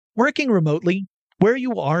Working remotely, where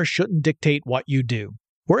you are shouldn't dictate what you do.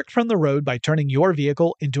 Work from the road by turning your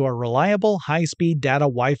vehicle into a reliable high-speed data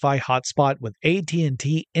Wi-Fi hotspot with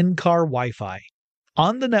AT&T in-car Wi-Fi.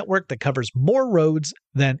 On the network that covers more roads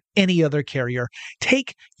than any other carrier,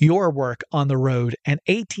 take your work on the road and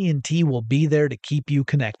AT&T will be there to keep you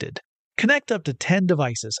connected. Connect up to 10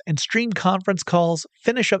 devices and stream conference calls,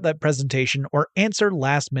 finish up that presentation, or answer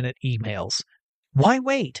last-minute emails. Why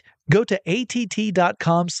wait? Go to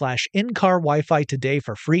att.com/in-car Wi-Fi today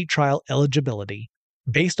for free trial eligibility.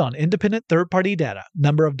 Based on independent third-party data,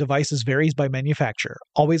 number of devices varies by manufacturer.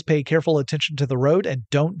 Always pay careful attention to the road and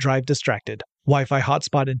don't drive distracted. Wi-Fi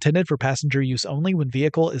hotspot intended for passenger use only when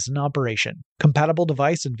vehicle is in operation. Compatible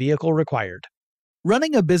device and vehicle required.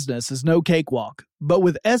 Running a business is no cakewalk, but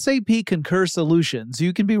with SAP Concur Solutions,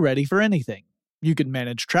 you can be ready for anything. You can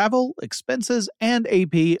manage travel, expenses, and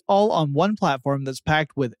AP all on one platform that's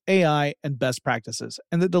packed with AI and best practices,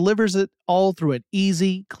 and that delivers it all through an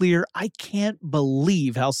easy, clear, I can't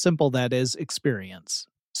believe how simple that is experience.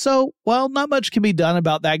 So, while not much can be done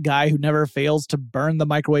about that guy who never fails to burn the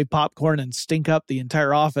microwave popcorn and stink up the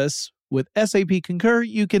entire office, with SAP Concur,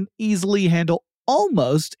 you can easily handle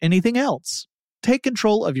almost anything else. Take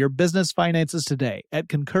control of your business finances today at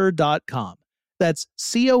Concur.com. That's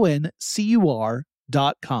CONCUR.com.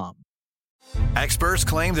 Experts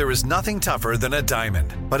claim there is nothing tougher than a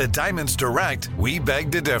diamond. But at Diamonds Direct, we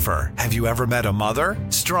beg to differ. Have you ever met a mother?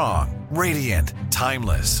 Strong, radiant,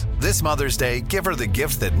 timeless. This Mother's Day, give her the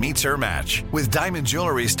gift that meets her match. With diamond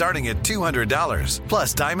jewelry starting at $200.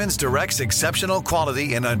 Plus Diamonds Direct's exceptional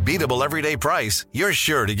quality and unbeatable everyday price, you're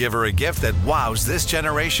sure to give her a gift that wows this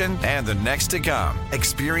generation and the next to come.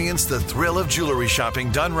 Experience the thrill of jewelry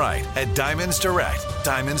shopping done right at Diamonds Direct.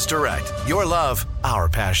 Diamonds Direct. Your love, our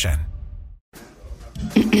passion.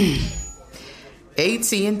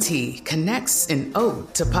 AT&T connects an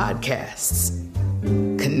ode to podcasts.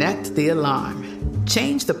 Connect the alarm.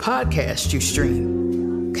 Change the podcast you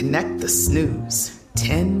stream. Connect the snooze.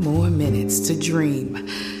 10 more minutes to dream.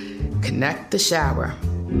 Connect the shower.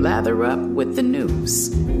 Lather up with the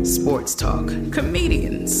news. Sports talk,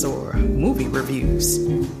 comedians, or movie reviews.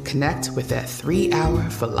 Connect with that 3-hour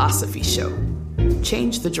philosophy show.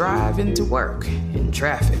 Change the drive into work in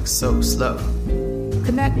traffic so slow.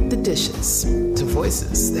 Connect the dishes to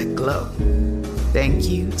voices that glow. Thank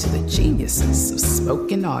you to the geniuses of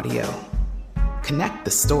spoken audio. Connect the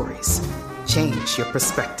stories. Change your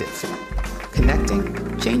perspective.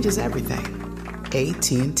 Connecting changes everything.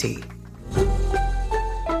 AT&T.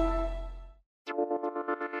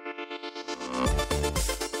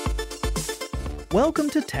 Welcome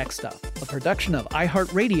to Tech Stuff, a production of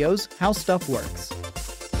iHeartRadio's How Stuff Works.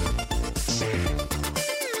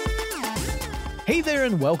 Hey there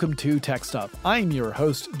and welcome to Tech Stuff. I'm your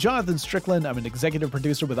host, Jonathan Strickland. I'm an executive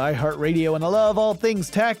producer with iHeartRadio and I love all things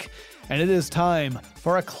tech. And it is time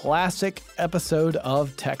for a classic episode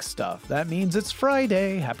of Tech Stuff. That means it's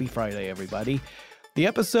Friday. Happy Friday, everybody. The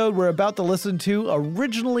episode we're about to listen to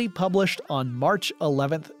originally published on March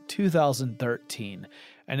 11th, 2013.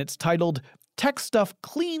 And it's titled Tech Stuff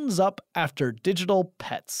Cleans Up After Digital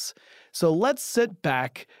Pets. So let's sit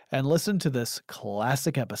back and listen to this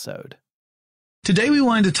classic episode. Today we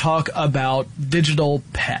wanted to talk about digital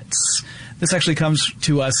pets. This actually comes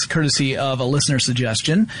to us courtesy of a listener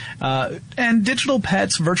suggestion. And digital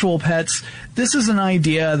pets, virtual pets, this is an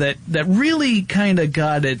idea that really kind of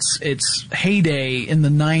got its heyday in the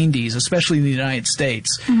 90s, especially in the United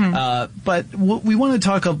States. Mm-hmm. But we want to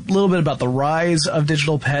talk a little bit about the rise of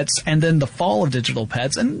digital pets and then the fall of digital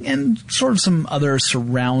pets and sort of some other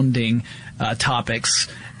surrounding topics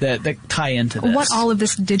that tie into this. What all of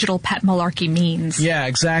this digital pet malarkey means. Yeah,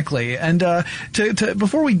 exactly. And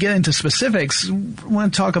before we get into specifics, I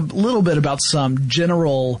want to talk a little bit about some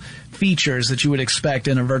general features that you would expect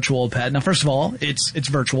in a virtual pet. Now, first of all, it's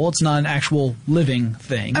virtual. It's not an actual living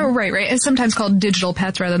thing. Oh, right. It's sometimes called digital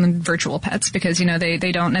pets rather than virtual pets because,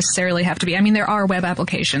 they don't necessarily have to be. I mean, there are web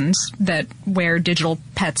applications where digital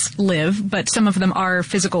pets live, but some of them are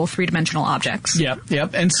physical three-dimensional objects.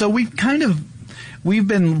 Yep. And so we've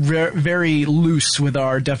been very loose with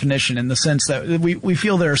our definition in the sense that we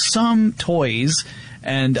feel there are some toys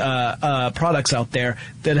and products out there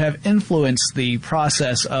that have influenced the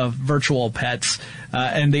process of virtual pets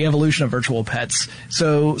and the evolution of virtual pets.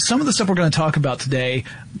 So some of the stuff we're going to talk about today,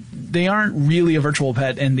 they aren't really a virtual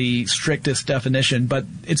pet in the strictest definition, but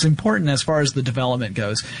it's important as far as the development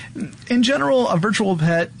goes. In general, a virtual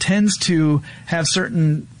pet tends to have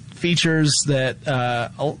certain features that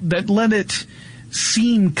let it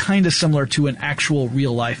seem kind of similar to an actual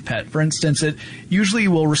real-life pet. For instance, it usually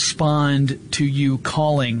will respond to you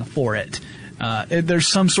calling for it. There's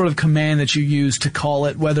some sort of command that you use to call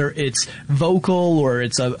it, whether it's vocal or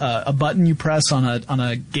it's a button you press on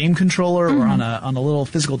a game controller or on a little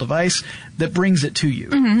physical device that brings it to you.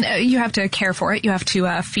 You have to care for it. You have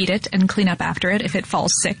to feed it and clean up after it. If it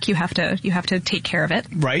falls sick, you have to take care of it.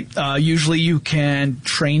 Right. Usually you can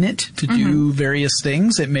train it to do various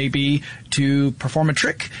things. It may be to perform a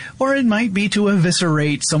trick, or it might be to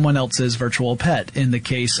eviscerate someone else's virtual pet in the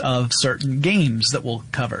case of certain games that we'll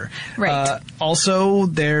cover. Right. Also,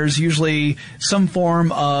 there's usually some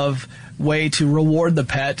form of way to reward the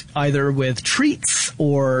pet, either with treats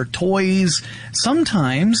or toys.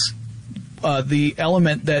 Sometimes the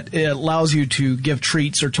element that it allows you to give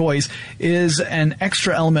treats or toys is an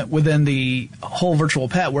extra element within the whole virtual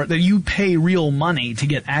pet, where that you pay real money to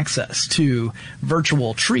get access to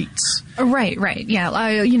virtual treats. Right. Yeah.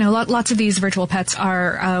 Lots of these virtual pets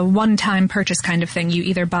are a one-time purchase kind of thing. You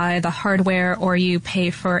either buy the hardware or you pay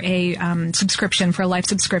for a subscription, for a life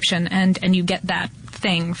subscription, and you get that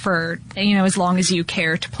thing for, as long as you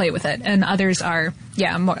care to play with it. And others are,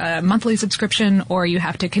 a monthly subscription, or you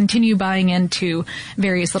have to continue buying into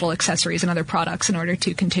various little accessories and other products in order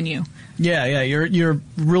to continue. Yeah. You're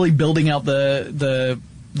really building out the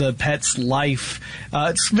pet's life.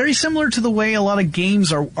 It's very similar to the way a lot of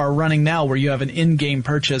games are running now, where you have an in-game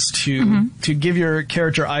purchase to give your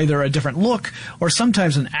character either a different look or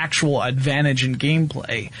sometimes an actual advantage in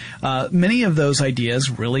gameplay. Many of those ideas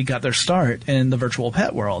really got their start in the virtual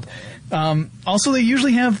pet world. Also, they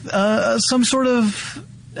usually have some sort of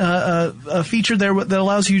a feature there that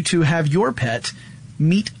allows you to have your pet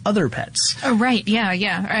meet other pets. Oh, right.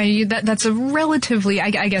 Yeah. That's a relatively,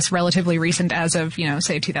 I guess, relatively recent, as of,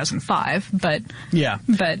 say 2005, but. Yeah.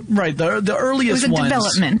 But. Right. The earliest ones. It was a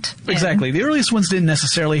development. Exactly. The earliest ones didn't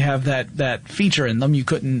necessarily have that feature in them. You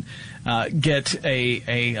couldn't get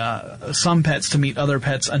some pets to meet other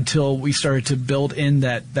pets until we started to build in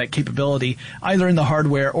that capability, either in the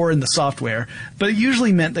hardware or in the software. But it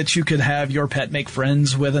usually meant that you could have your pet make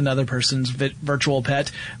friends with another person's virtual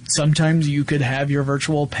pet. Sometimes you could have your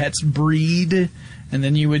virtual pets breed, and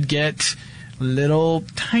then you would get little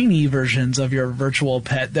tiny versions of your virtual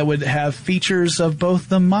pet that would have features of both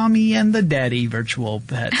the mommy and the daddy virtual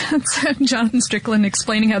pet. That's Jonathan Strickland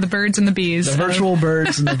explaining how the birds and the bees. The virtual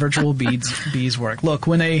birds and the virtual bees work. Look,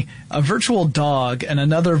 when a virtual dog and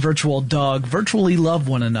another virtual dog virtually love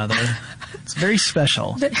one another, it's very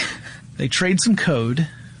special. They trade some code,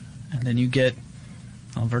 and then you get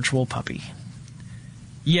a virtual puppy.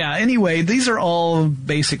 Yeah, anyway, these are all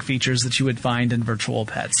basic features that you would find in virtual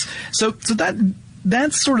pets. So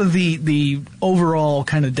that's sort of the overall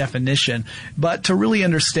kind of definition. But to really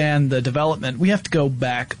understand the development, we have to go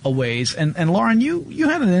back a ways. And Lauren, you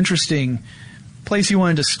had an interesting place you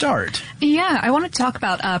wanted to start. Yeah, I wanted to talk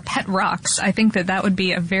about Pet Rocks. I think that would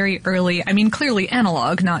be a very early, clearly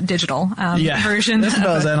analog, not digital, version. That's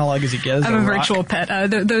about as analog as you get. Of a virtual pet.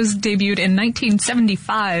 Those debuted in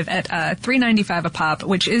 1975 at $3.95 a pop,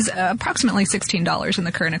 which is approximately $16 in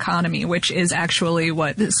the current economy, which is actually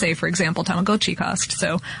what, say, for example, Tamagotchi cost.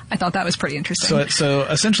 So I thought that was pretty interesting. So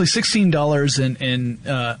essentially $16 in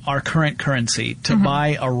our current currency to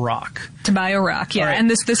buy a rock. To buy a rock, yeah. Right.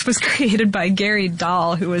 And this was created by Gary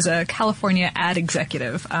Dahl, who was a California ad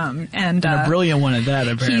executive. And a brilliant one at that,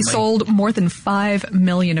 apparently. He sold more than 5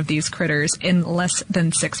 million of these critters in less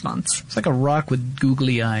than 6 months. It's like a rock with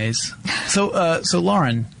googly eyes. So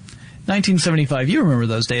Lauren, 1975, you remember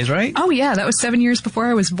those days, right? Oh, yeah. That was 7 years before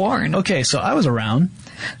I was born. Okay, so I was around.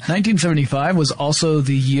 1975 was also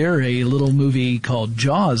the year a little movie called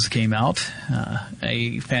Jaws came out,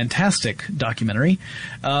 a fantastic documentary.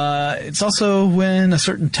 It's also when a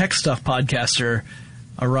certain tech stuff podcaster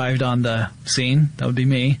arrived on the scene. That would be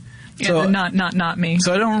me. Yeah, so, not me.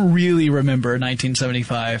 So I don't really remember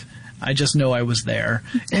 1975. I just know I was there.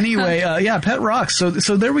 Anyway, Pet Rocks. So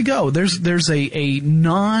there we go. There's a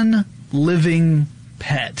non-living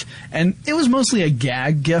pet, and it was mostly a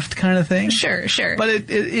gag gift kind of thing. Sure. But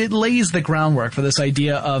it lays the groundwork for this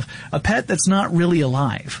idea of a pet that's not really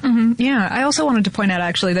alive. Mm-hmm. Yeah, I also wanted to point out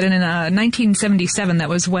actually that in 1977, that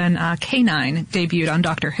was when K9 debuted on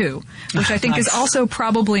Doctor Who, which I think is also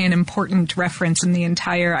probably an important reference in the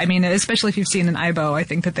entire. Especially if you've seen an Aibo, I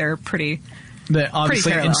think that they're pretty. They're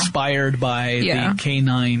obviously inspired by the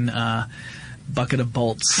K9 bucket of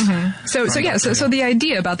bolts. Mm-hmm. So the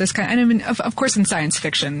idea about this kind, of course in science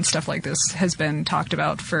fiction, stuff like this has been talked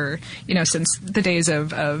about for, since the days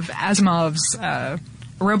of Asimov's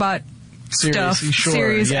robot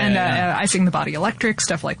series and I Sing the Body Electric,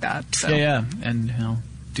 stuff like that. So. Yeah, and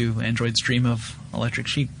do androids dream of electric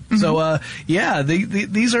sheep? Mm-hmm. So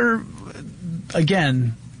these are,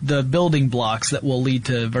 again, the building blocks that will lead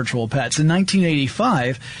to virtual pets. In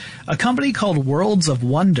 1985, a company called Worlds of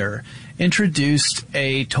Wonder introduced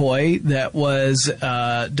a toy that was,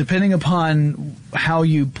 depending upon how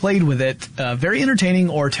you played with it, very entertaining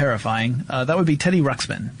or terrifying. That would be Teddy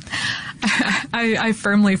Ruxpin. I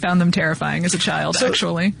firmly found them terrifying as a child,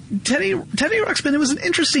 actually. Teddy Ruxpin, it was an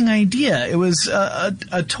interesting idea. It was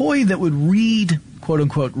a toy that would read,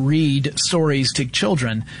 quote-unquote, read stories to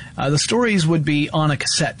children. The stories would be on a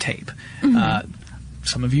cassette tape.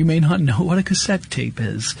 Some of you may not know what a cassette tape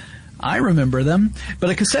is. I remember them. But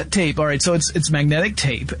a cassette tape, all right, so it's magnetic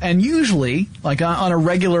tape. And usually, like on a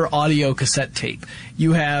regular audio cassette tape,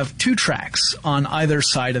 you have 2 tracks on either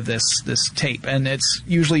side of this tape. And it's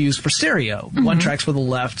usually used for stereo. One track's for the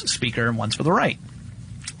left speaker and one's for the right.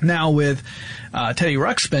 Now with Teddy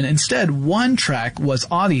Ruxpin, instead, one track was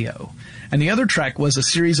audio. And the other track was a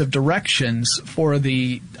series of directions for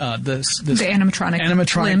the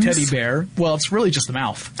animatronic limbs. teddy bear. Well, it's really just the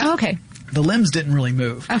mouth. Oh, okay. The limbs didn't really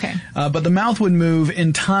move. Okay. But the mouth would move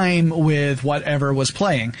in time with whatever was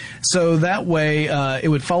playing. So that way, it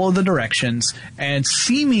would follow the directions and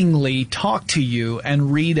seemingly talk to you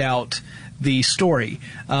and read out the story.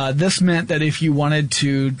 This meant that if you wanted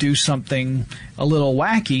to do something a little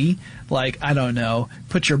wacky, like, I don't know,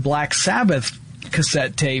 put your Black Sabbath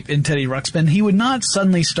cassette tape in Teddy Ruxpin, he would not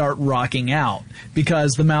suddenly start rocking out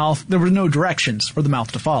because there were no directions for the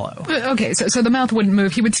mouth to follow. Okay, so the mouth wouldn't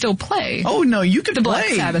move. He would still play. Oh no, you could Black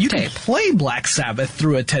Sabbath tape. Could play Black Sabbath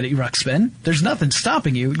through a Teddy Ruxpin. There's nothing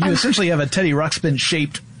stopping you. You essentially have a Teddy Ruxpin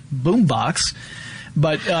shaped boombox,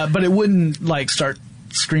 but it wouldn't like start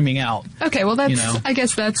screaming out. Okay, well that's I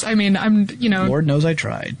guess that's Lord knows I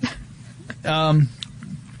tried.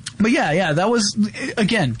 But yeah, that was,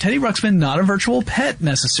 again, Teddy Ruxpin, not a virtual pet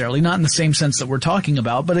necessarily, not in the same sense that we're talking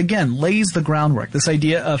about, but again, lays the groundwork. This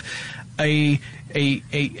idea of a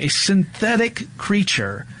synthetic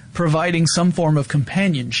creature providing some form of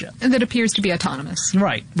companionship. And that appears to be autonomous.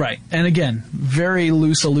 Right. And again, very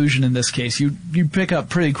loose illusion in this case. You pick up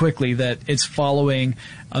pretty quickly that it's following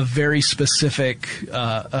a very specific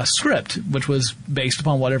script, which was based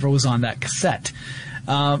upon whatever was on that cassette.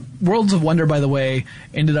 Worlds of Wonder, by the way,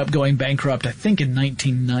 ended up going bankrupt, I think, in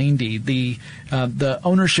 1990. The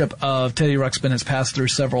ownership of Teddy Ruxpin has passed through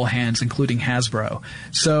several hands, including Hasbro.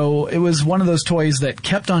 So it was one of those toys that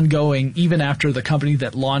kept on going even after the company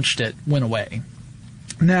that launched it went away.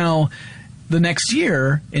 Now, the next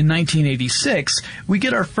year, in 1986, we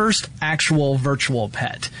get our first actual virtual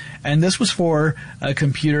pet. And this was for a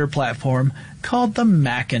computer platform called the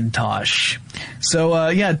Macintosh.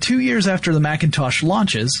 So, 2 years after the Macintosh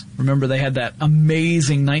launches, remember they had that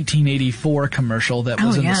amazing 1984 commercial that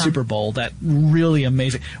was in the Super Bowl, that really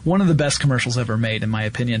amazing, one of the best commercials ever made, in my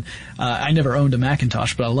opinion. I never owned a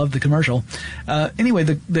Macintosh, but I loved the commercial. Anyway,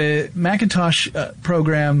 the Macintosh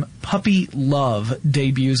program Puppy Love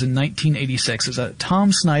debuts in 1986 as a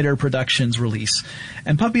Tom Snyder Productions release.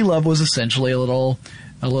 And Puppy Love was essentially a little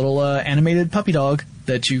animated puppy dog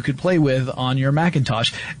that you could play with on your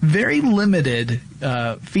Macintosh. Very limited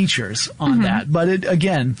features on that, but it,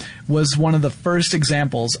 again, was one of the first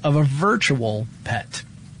examples of a virtual pet.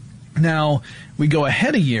 Now, we go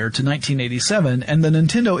ahead a year to 1987, and the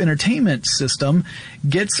Nintendo Entertainment System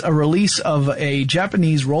gets a release of a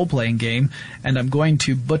Japanese role-playing game, and I'm going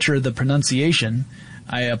to butcher the pronunciation.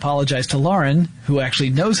 I apologize to Lauren, who actually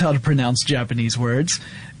knows how to pronounce Japanese words,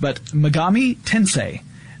 but Megami Tensei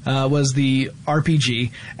was the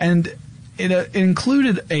RPG, and it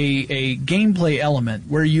included a gameplay element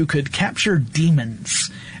where you could capture demons,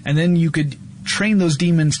 and then you could train those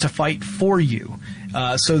demons to fight for you,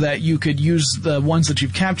 so that you could use the ones that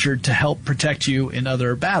you've captured to help protect you in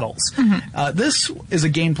other battles. This is a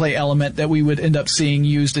gameplay element that we would end up seeing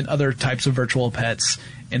used in other types of virtual pets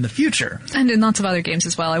in the future. And in lots of other games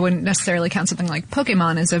as well. I wouldn't necessarily count something like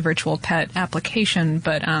Pokemon as a virtual pet application,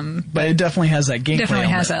 but it definitely has that gameplay definitely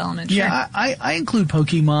element. has that element, sure. Yeah, I include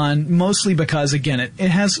Pokemon mostly because, again, it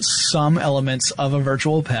has some elements of a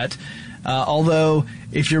virtual pet. Although,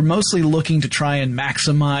 if you're mostly looking to try and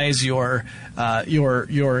maximize your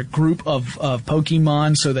group of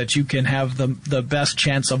Pokemon so that you can have the best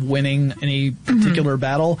chance of winning any particular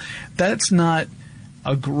battle, that's not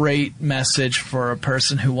a great message for a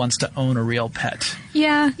person who wants to own a real pet.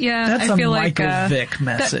 Yeah. That's I feel a Michael like, Vick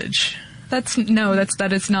message. That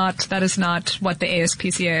is not what the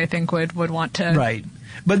ASPCA, I think, would want to. Right.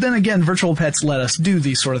 But then again, virtual pets let us do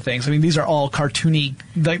these sort of things. I mean, these are all cartoony,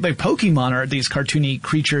 like Pokemon are these cartoony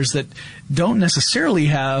creatures that don't necessarily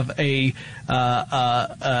have a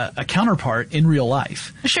counterpart in real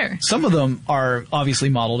life. Sure. Some of them are obviously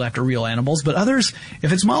modeled after real animals, but others,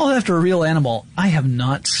 if it's modeled after a real animal, I have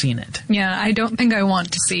not seen it. Yeah, I don't think I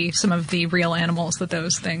want to see some of the real animals that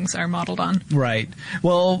those things are modeled on. Right.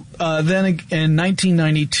 Well, then in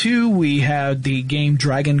 1992, we had the game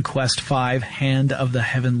Dragon Quest V: Hand of the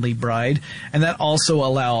Heavenly Bride, and that also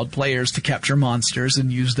allowed players to capture monsters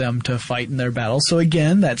and use them to fight in their battles. So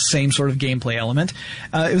again, that same sort of gameplay element.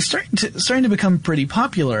 It was starting to become pretty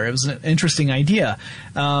popular. It was an interesting idea.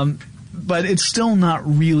 But it's still not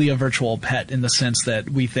really a virtual pet in the sense that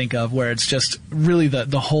we think of, where it's just really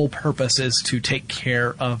the whole purpose is to take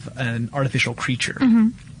care of an artificial creature.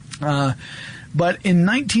 But in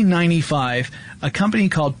 1995, a company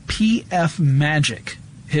called PF Magic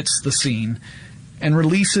hits the scene and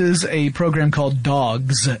releases a program called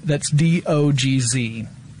Dogs. That's D-O-G-Z.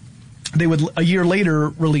 They would, a year later,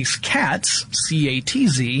 release Cats,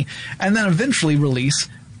 C-A-T-Z, and then eventually release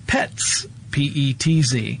Pets,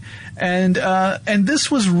 P-E-T-Z. And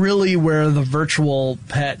this was really where the virtual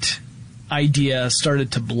pet idea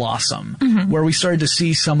started to blossom, where we started to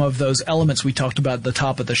see some of those elements we talked about at the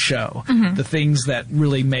top of the show, the things that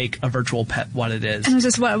really make a virtual pet what it is. And was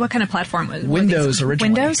this what kind of platform was Windows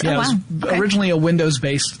originally. Windows? Yeah, oh, wow. It was originally a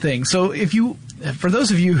Windows-based thing. So for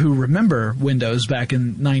those of you who remember Windows back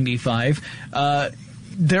in 95,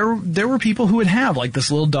 there were people who would have, like,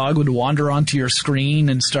 this little dog would wander onto your screen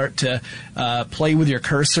and start to play with your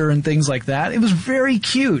cursor and things like that. It was very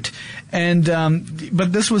cute. And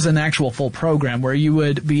but this was an actual full program where you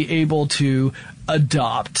would be able to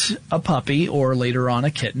adopt a puppy or later on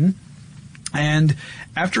a kitten. And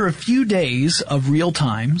after a few days of real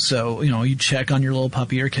time, so, you check on your little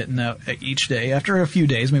puppy or kitten each day. After a few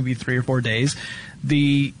days, maybe 3 or 4 days,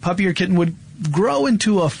 the puppy or kitten would grow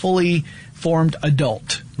into a fully formed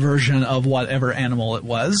adult version of whatever animal it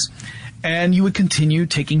was, and you would continue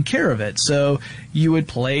taking care of it. So you would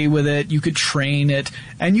play with it, you could train it,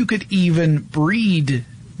 and you could even breed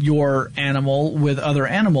your animal with other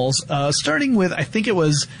animals, starting with, I think it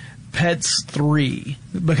was Pets 3,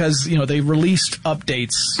 because they released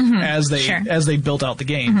updates as they built out the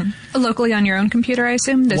game. Locally on your own computer, I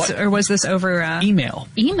assume, or was this over email?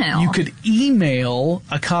 Email. You could email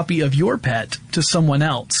a copy of your pet to someone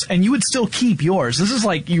else, and you would still keep yours. This is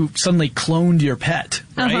like you suddenly cloned your pet,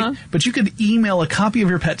 right? But you could email a copy of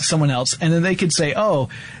your pet to someone else, and then they could say, "Oh,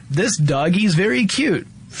 this doggie's very cute.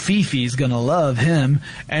 Fifi's gonna love him,"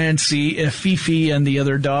 and see if Fifi and the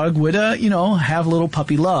other dog would, have little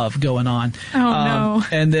puppy love going on. Oh, no.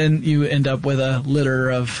 And then you end up with a litter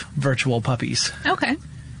of virtual puppies. Okay.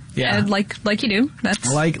 Yeah. Like you do. That's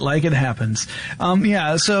like it happens.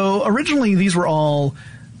 So originally these were all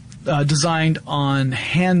designed on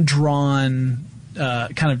hand-drawn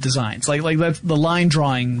kind of designs, like that's the line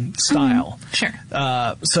drawing style. Sure.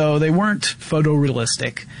 So they weren't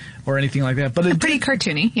photorealistic or anything like that, but it pretty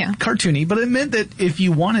cartoony, yeah. Cartoony, but it meant that if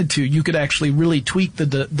you wanted to, you could actually really tweak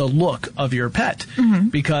the look of your pet,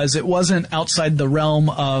 because it wasn't outside the realm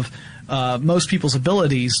of most people's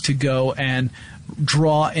abilities to go and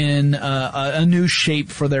draw in a new shape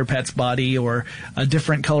for their pet's body or a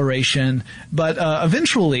different coloration. But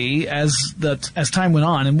eventually, as time went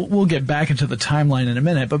on, and we'll get back into the timeline in a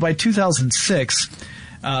minute, but by 2006,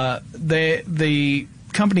 the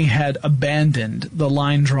company had abandoned the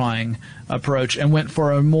line drawing approach and went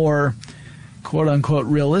for a more quote-unquote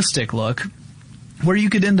realistic look, where you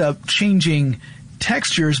could end up changing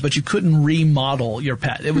textures, but you couldn't remodel your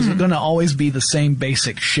pet. It was going to always be the same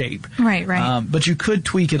basic shape. Right. But you could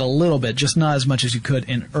tweak it a little bit, just not as much as you could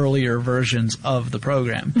in earlier versions of the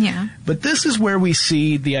program. Yeah. But this is where we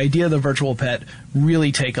see the idea of the virtual pet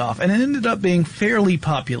really take off. And it ended up being fairly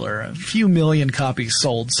popular, a few million copies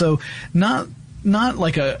sold. So not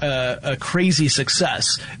like a crazy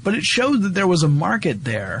success, but it showed that there was a market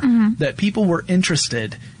there, that people were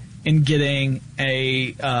interested in getting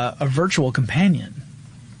a virtual companion.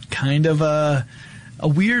 Kind of a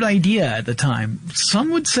weird idea at the time.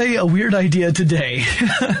 Some would say a weird idea today,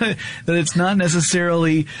 that it's not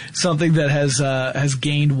necessarily something that has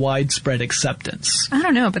gained widespread acceptance. I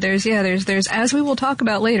don't know, but there's as we will talk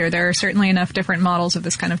about later, there are certainly enough different models of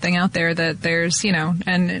this kind of thing out there that there's,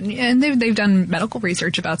 and they've done medical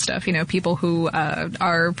research about stuff, people who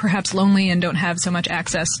are perhaps lonely and don't have so much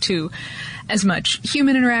access to as much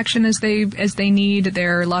human interaction as they need.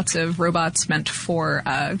 There are lots of robots meant for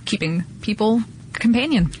keeping people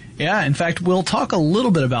companion. Yeah, in fact, we'll talk a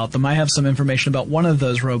little bit about them. I have some information about one of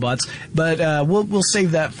those robots, but we'll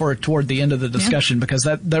save that for toward the end of the discussion because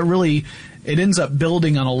that really it ends up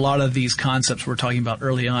building on a lot of these concepts we're talking about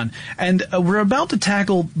early on. And we're about to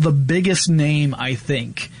tackle the biggest name, I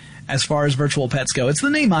think, as far as virtual pets go. It's the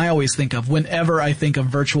name I always think of whenever I think of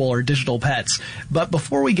virtual or digital pets. But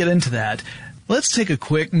before we get into that, let's take a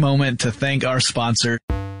quick moment to thank our sponsor.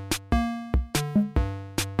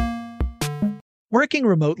 Working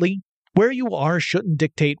remotely, where you are shouldn't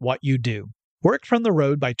dictate what you do. Work from the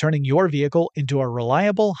road by turning your vehicle into a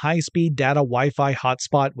reliable high-speed data Wi-Fi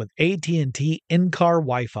hotspot with AT&T in-car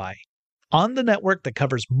Wi-Fi. On the network that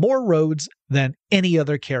covers more roads than any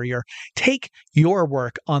other carrier, take your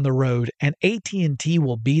work on the road and AT&T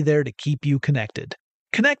will be there to keep you connected.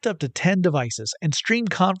 Connect up to 10 devices and stream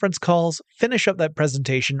conference calls, finish up that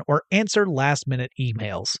presentation, or answer last-minute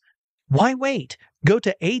emails. Why wait? Go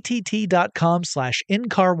to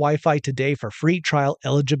att.com/in-car Wi-Fi today for free trial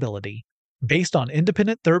eligibility. Based on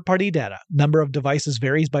independent third-party data, number of devices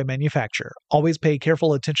varies by manufacturer. Always pay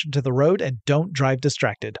careful attention to the road and don't drive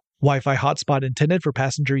distracted. Wi-Fi hotspot intended for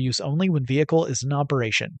passenger use only when vehicle is in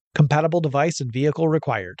operation. Compatible device and vehicle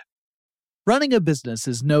required. Running a business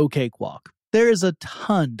is no cakewalk. There is a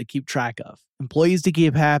ton to keep track of. Employees to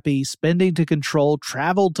keep happy, spending to control,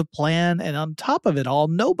 travel to plan, and on top of it all,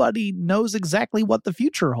 nobody knows exactly what the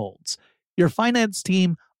future holds. Your finance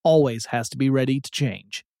team always has to be ready to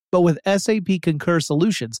change. But with SAP Concur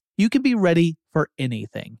Solutions, you can be ready for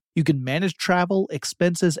anything. You can manage travel,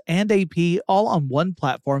 expenses, and AP all on one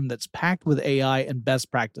platform that's packed with AI and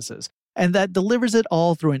best practices, and that delivers it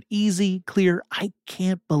all through an easy, clear, I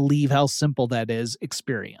can't believe how simple that is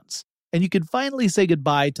experience. And you can finally say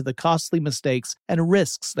goodbye to the costly mistakes and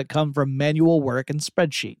risks that come from manual work and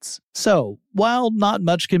spreadsheets. So, while not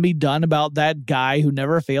much can be done about that guy who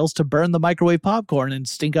never fails to burn the microwave popcorn and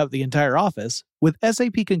stink up the entire office, with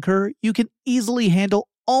SAP Concur, you can easily handle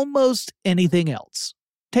almost anything else.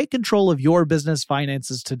 Take control of your business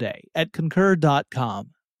finances today at concur.com.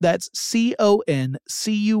 That's CONCUR.com.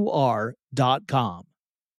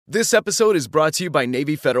 This episode is brought to you by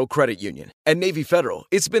Navy Federal Credit Union. At Navy Federal,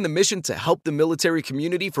 it's been the mission to help the military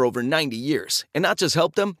community for over 90 years. And not just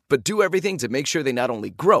help them, but do everything to make sure they not only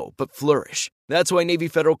grow, but flourish. That's why Navy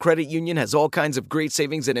Federal Credit Union has all kinds of great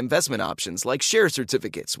savings and investment options like share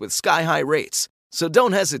certificates with sky-high rates. So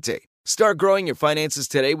don't hesitate. Start growing your finances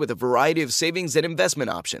today with a variety of savings and investment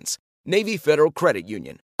options. Navy Federal Credit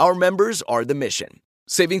Union. Our members are the mission.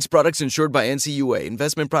 Savings products insured by NCUA.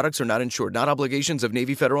 Investment products are not insured, not obligations of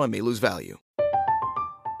Navy Federal and may lose value.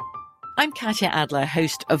 I'm Katya Adler,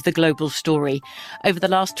 host of The Global Story. Over the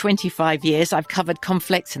last 25 years, I've covered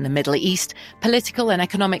conflicts in the Middle East, political and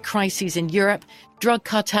economic crises in Europe, drug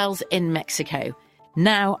cartels in Mexico.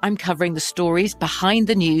 Now I'm covering the stories behind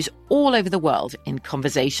the news all over the world in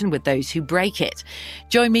conversation with those who break it.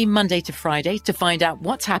 Join me Monday to Friday to find out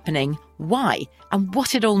what's happening, why, and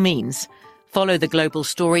what it all means. Follow The Global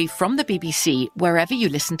Story from the BBC wherever you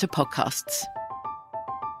listen to podcasts.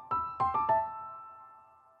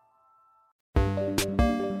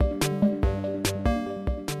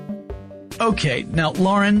 Okay, now,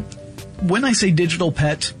 Lauren, when I say digital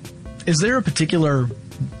pet, is there a particular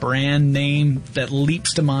brand name that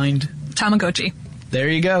leaps to mind? Tamagotchi. There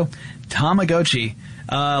you go. Tamagotchi.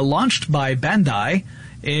 Launched by Bandai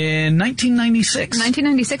in 1996.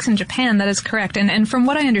 1996 in Japan, that is correct. And from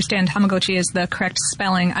what I understand, Tamagotchi is the correct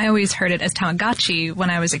spelling. I always heard it as Tamagotchi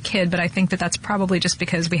when I was a kid, but I think that that's probably just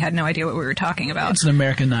because we had no idea what we were talking about. It's an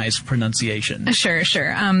Americanized pronunciation. Sure.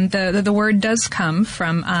 The word does come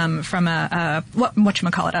from a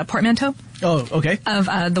whatchamacallit, a portmanteau. Oh, okay.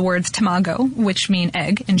 Of the words tamago, which mean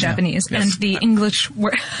egg in Japanese, yes. and the English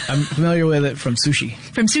word. I'm familiar with it from sushi.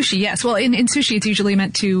 From sushi, yes. Well, in sushi, it's usually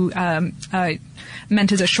meant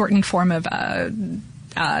as a shortened form of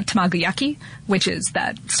tamagoyaki, which is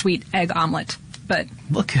that sweet egg omelet. But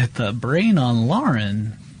look at the brain on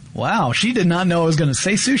Lauren. Wow, she did not know I was going to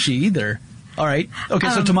say sushi either. All right. Okay,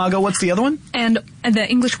 so tamago, what's the other one? And the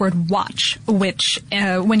English word watch, which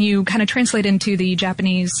when you kind of translate into the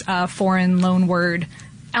Japanese foreign loan word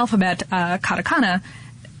alphabet, katakana,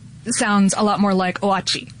 sounds a lot more like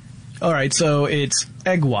oachi. All right, so it's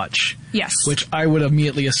egg watch. Yes. Which I would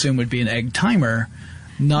immediately assume would be an egg timer,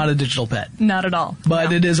 not a digital pet. Not at all. But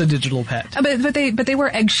no. It is a digital pet. But they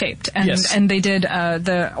were egg shaped, and yes. And they did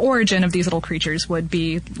the origin of these little creatures would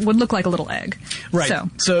look like a little egg. Right.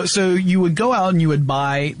 So you would go out and you would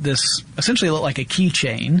buy this essentially looked like a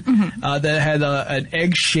keychain that had an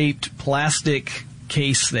egg shaped plastic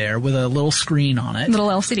case there with a little screen on it. Little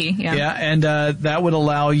LCD, yeah. Yeah, and that would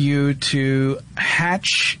allow you to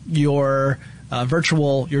hatch your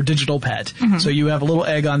your digital pet. So you have a little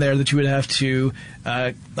egg on there that you would have to,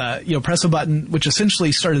 press a button, which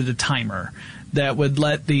essentially started a timer that would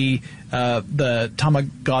let the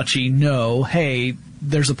Tamagotchi know, hey,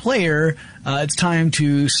 there's a player. It's time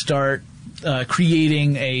to start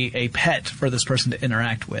creating a pet for this person to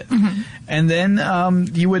interact with. And then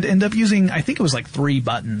you would end up using, I think it was like 3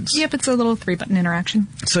 buttons. Yep, it's a little 3-button interaction.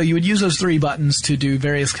 So you would use those 3 buttons to do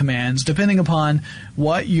various commands depending upon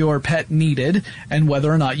what your pet needed and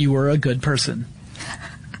whether or not you were a good person.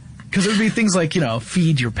 Because it would be things like,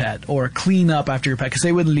 feed your pet or clean up after your pet, because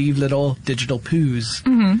they would leave little digital poos.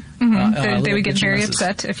 They would get very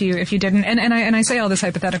upset if you didn't. And I say all this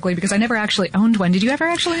hypothetically because I never actually owned one. Did you ever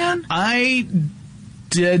actually own? I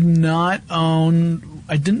didn't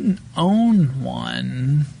own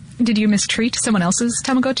one. Did you mistreat someone else's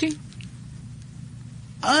Tamagotchi?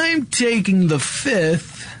 I'm taking the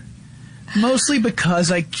 5th. Mostly because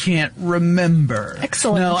I can't remember.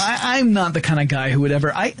 Excellent. No, I'm not the kind of guy who would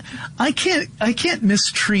ever. I can't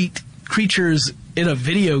mistreat creatures in a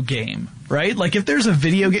video game, right? Like if there's a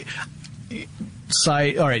video game.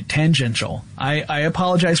 All right, tangential. I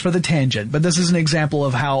apologize for the tangent, but this is an example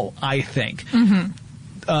of how I think.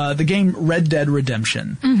 The game Red Dead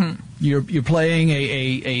Redemption. You're playing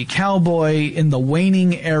a cowboy in the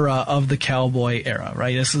waning era of the cowboy era,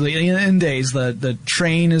 right? This is the end days. The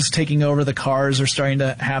train is taking over. The cars are starting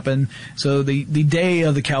to happen. So the day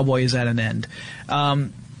of the cowboy is at an end.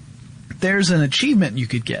 There's an achievement you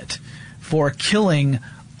could get for killing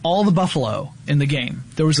all the buffalo in the game.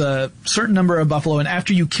 There was a certain number of buffalo, and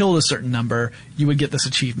after you killed a certain number, you would get this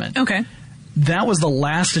achievement. Okay. That was the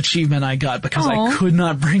last achievement I got because I could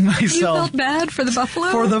not bring myself. You felt bad for the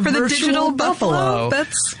buffalo? For the digital buffalo?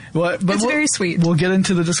 That's very sweet. We'll get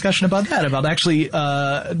into the discussion about that, about actually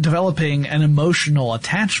developing an emotional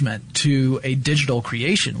attachment to a digital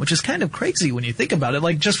creation, which is kind of crazy when you think about it.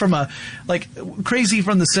 Like just from crazy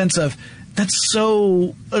from the sense of, that's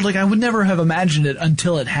so, I would never have imagined it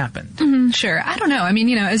until it happened. Sure. I don't know. I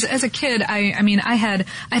mean, as a kid, I had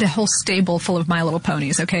a whole stable full of My Little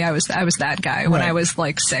Ponies. Okay. I was that guy when I was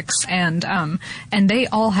like 6, and they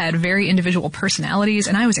all had very individual personalities,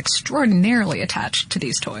 and I was extraordinarily attached to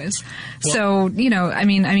these toys. Well, so,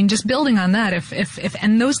 just building on that,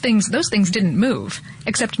 and those things didn't move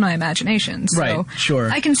except my imagination. So right. Sure.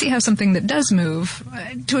 I can see how something that does move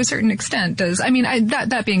to a certain extent does. I mean,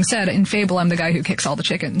 that being said, in Fable, I'm the guy who kicks all the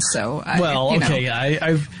chickens. So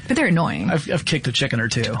but they're annoying. I've kicked a chicken or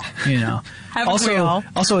two. Haven't we all?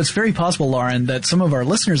 Also, it's very possible, Lauren, that some of our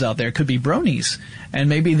listeners out there could be bronies, and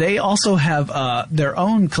maybe they also have their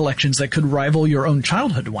own collections that could rival your own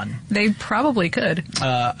childhood one. They probably could.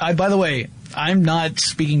 By the way, I'm not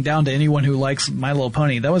speaking down to anyone who likes My Little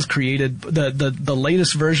Pony. That was created, the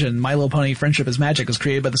latest version, My Little Pony Friendship is Magic, was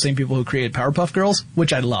created by the same people who created Powerpuff Girls,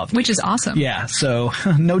 which I love. Which is awesome. Yeah, so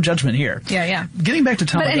no judgment here. Yeah. Getting back to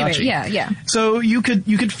Tamagotchi. But anyway, yeah. So you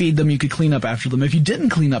could feed them, you could clean up after them. If you didn't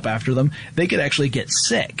clean up after them, they could actually get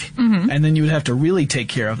sick. And then you would have to really take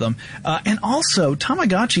care of them. And also,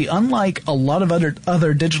 Tamagotchi, unlike a lot of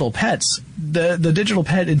other digital pets, the digital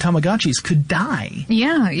pet in Tamagotchis could die.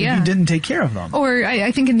 Yeah. If you didn't take care of them. Or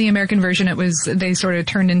I think in the American version they sort of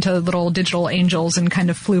turned into little digital angels and kind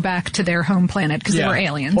of flew back to their home planet because they were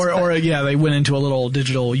aliens. Or they went into a little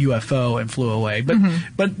digital UFO and flew away.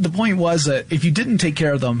 But the point was that if you didn't take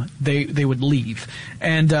care of them, they would leave.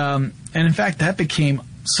 And in fact, that became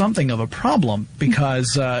something of a problem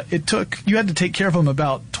because you had to take care of them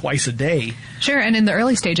about twice a day. Sure, and in the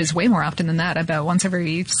early stages, way more often than that, about once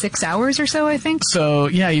every 6 hours or so, I think. So,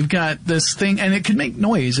 yeah, you've got this thing, and it could make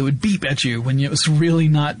noise. It would beep at you when it was really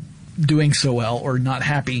not doing so well or not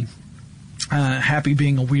happy. Happy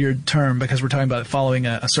being a weird term because we're talking about following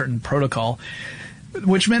a certain protocol.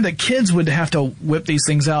 Which meant that kids would have to whip these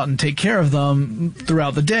things out and take care of them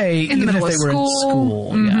throughout the day, even if they were in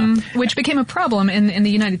school. Which became a problem in the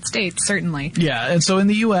United States, certainly. Yeah, and so in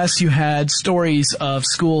the U.S. you had stories of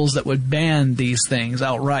schools that would ban these things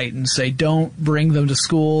outright and say, don't bring them to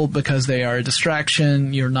school because they are a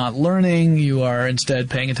distraction, you're not learning, you are instead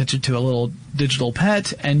paying attention to a little digital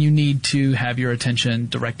pet, and you need to have your attention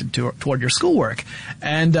directed toward your schoolwork.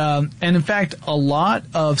 And in fact, a lot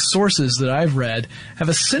of sources that I've read have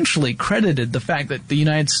essentially credited the fact that the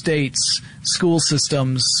United States school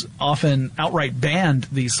systems often outright banned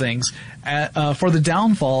these things for the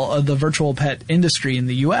downfall of the virtual pet industry in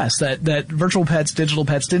the U.S. That virtual pets, digital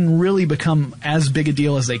pets didn't really become as big a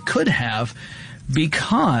deal as they could have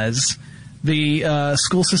because the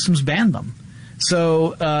school systems banned them.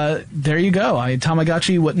 So there you go.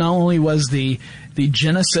 Tamagotchi, what not only was the the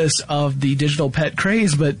genesis of the digital pet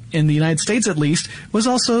craze, but in the United States at least, was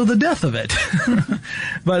also the death of it.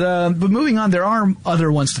 But moving on, there are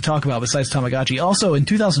other ones to talk about besides Tamagotchi. Also, in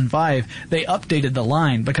 2005, they updated the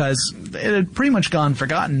line because it had pretty much gone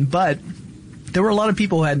forgotten, but there were a lot of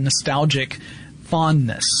people who had nostalgic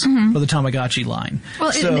fondness for the Tamagotchi line.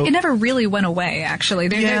 Well, so, it never really went away, actually.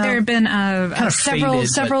 There have been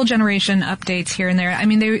several generation updates here and there. I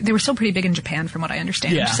mean, they were still pretty big in Japan, from what I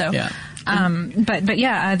understand. They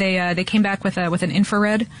came back with an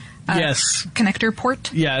infrared connector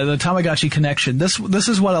port. Yeah, the Tamagotchi connection. This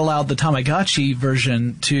is what allowed the Tamagotchi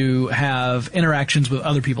version to have interactions with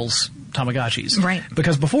other people's Tamagotchis. Right.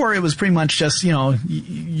 Because before it was pretty much just,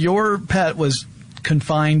 your pet was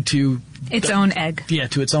confined to its own egg. Yeah,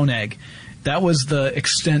 to its own egg. That was the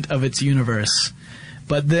extent of its universe.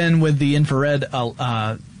 But then with the infrared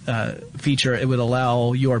feature, it would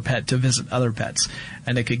allow your pet to visit other pets,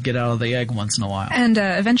 and it could get out of the egg once in a while. And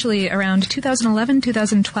eventually, around 2011,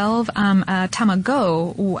 2012,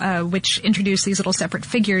 Tamago, which introduced these little separate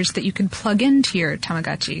figures that you could plug into your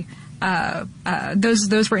Tamagotchi.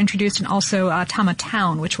 Those were introduced, and also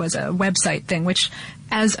Tamatown, which was a website thing, which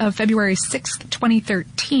as of February 6th,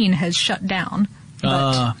 2013 has shut down.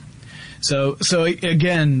 So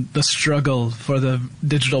again, the struggle for the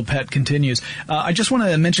digital pet continues. I just want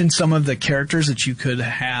to mention some of the characters that you could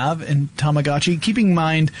have in Tamagotchi. Keeping in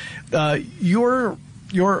mind, your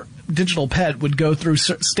digital pet would go through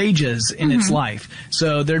stages in its life.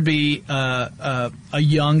 So there'd be a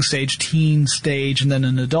young stage, teen stage, and then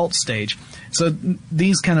an adult stage. So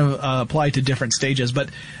these kind of apply to different stages. But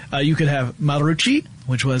you could have Maruchi,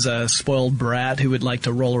 which was a spoiled brat who would like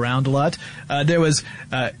to roll around a lot. There was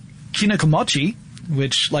Kinakomochi,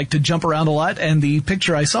 which liked to jump around a lot, and the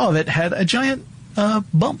picture I saw of it had a giant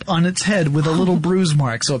bump on its head with a little bruise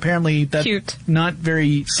mark. So apparently that's not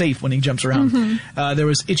very safe when he jumps around. There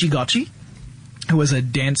was Ichigochi, who was a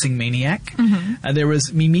dancing maniac. There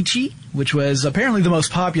was Mimichi, which was apparently the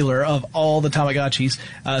most popular of all the Tamagotchis.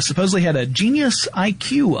 Supposedly had a genius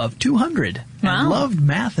IQ of 200 and loved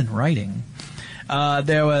math and writing.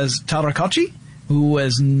 There was Tarakochi, who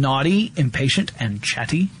was naughty, impatient, and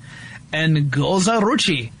chatty. And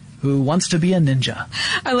Gozaruchi, who wants to be a ninja.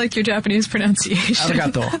 I like your Japanese pronunciation.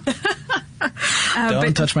 Arigato.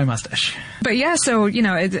 Don't touch my mustache. But yeah, so,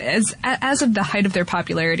 as of the height of their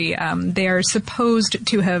popularity, they are supposed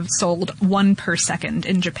to have sold 1 per second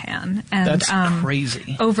in Japan. And, that's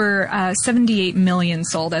crazy. Over 78 million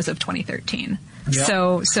sold as of 2013.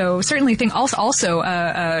 Yep. So certainly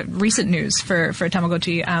also recent news for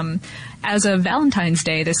Tamagotchi. As of Valentine's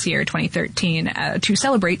Day this year, 2013, to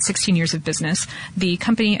celebrate 16 years of business, the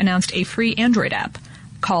company announced a free Android app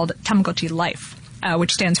called Tamagotchi Life,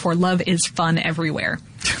 which stands for Love is Fun Everywhere.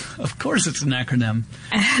 Of course it's an acronym.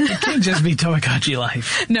 It can't just be Tamagotchi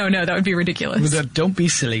Life. No, that would be ridiculous. Don't be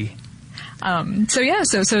silly. So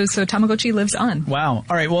Tamagotchi lives on. Wow.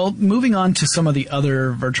 All right. Well, moving on to some of the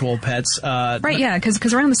other virtual pets. Right. Yeah.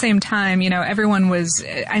 Because around the same time, everyone was.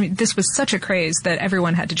 This was such a craze that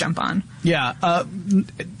everyone had to jump on. Yeah.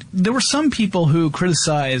 There were some people who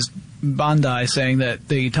criticized Bandai, saying that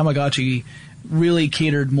the Tamagotchi really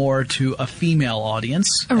catered more to a female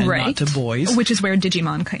audience and not to boys. Which is where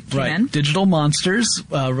Digimon came in. Digital Monsters,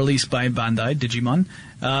 released by Bandai, Digimon.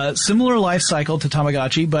 Similar life cycle to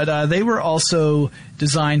Tamagotchi, but they were also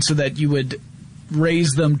designed so that you would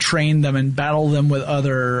raise them, train them, and battle them with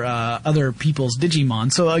other people's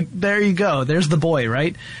Digimon. So there you go. There's the boy,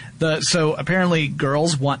 right? So apparently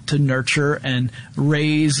girls want to nurture and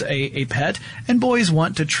raise a pet, and boys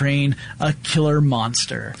want to train a killer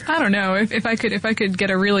monster. I don't know if I could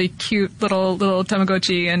get a really cute little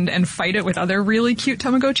Tamagotchi and fight it with other really cute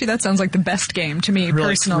Tamagotchi. That sounds like the best game to me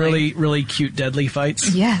personally. Really cute, deadly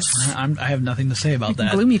fights. Yes, I have nothing to say about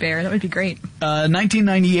that. Gloomy Bear, that would be great.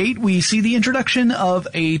 1998, we see the introduction of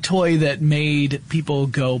a toy that made people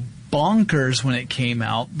go bonkers when it came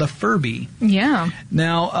out, the Furby. Yeah.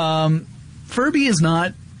 Now, Furby is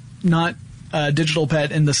not a digital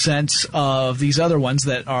pet in the sense of these other ones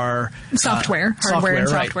that are hardware and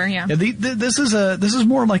software. Right. Yeah. This is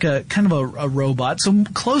more like a kind of a robot, so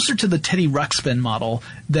closer to the Teddy Ruxpin model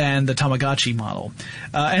than the Tamagotchi model.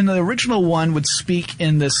 And the original one would speak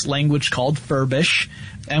in this language called Furbish,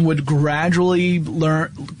 and would gradually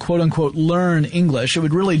learn, quote unquote, learn English. It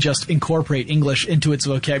would really just incorporate English into its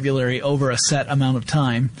vocabulary over a set amount of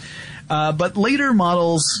time. But later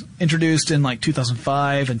models introduced in like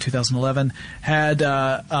 2005 and 2011 had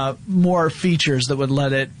more features that would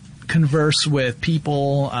let it converse with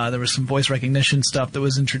people. There was some voice recognition stuff that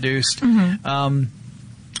was introduced.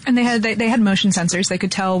 And they had motion sensors. They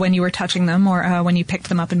could tell when you were touching them or when you picked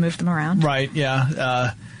them up and moved them around. Right,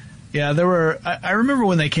 yeah. There were. I remember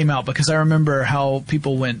when they came out because I remember how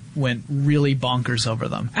people went really bonkers over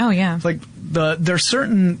them. Oh yeah. Like there's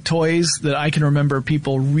certain toys that I can remember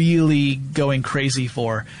people really going crazy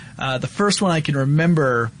for. The first one I can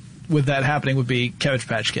remember with that happening would be Cabbage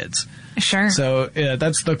Patch Kids. Sure. So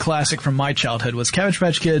that's the classic from my childhood was Cabbage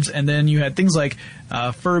Patch Kids, and then you had things like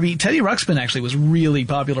Furby. Teddy Ruxpin actually was really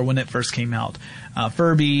popular when it first came out.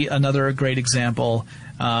 Furby, another great example.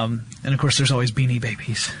 And of course, there's always Beanie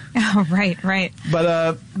Babies. Oh, right.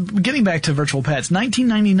 But getting back to virtual pets,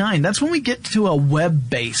 1999, that's when we get to a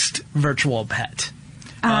web-based virtual pet.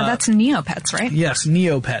 That's Neopets, right? Yes,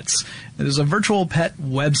 Neopets. There's a virtual pet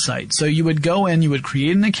website. So you would go in, you would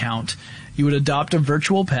create an account, you would adopt a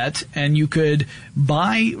virtual pet, and you could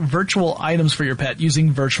buy virtual items for your pet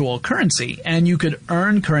using virtual currency. And you could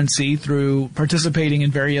earn currency through participating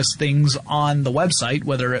in various things on the website,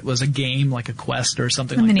 whether it was a game like a quest or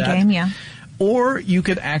something like that. A mini game, yeah. Or you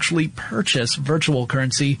could actually purchase virtual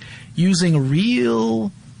currency using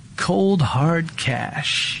real cold hard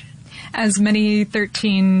cash. As many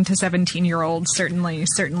 13 to 17-year-olds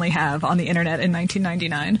certainly have on the internet in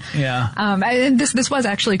 1999. Yeah. This was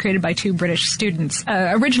actually created by two British students,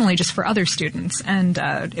 originally just for other students, and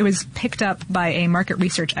it was picked up by a market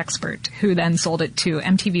research expert who then sold it to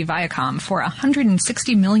MTV Viacom for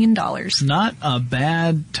 $160 million. Not a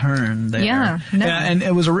bad turn there. Yeah. No. And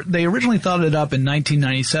it was they originally thought it up in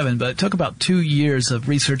 1997, but it took about 2 years of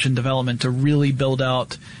research and development to really build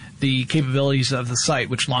out the capabilities of the site,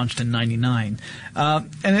 which launched in 99. And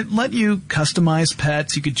it let you customize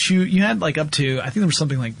pets. You could choose, you had like up to, I think there was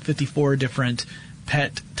something like 54 different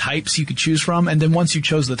pet types you could choose from. And then once you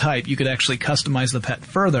chose the type, you could actually customize the pet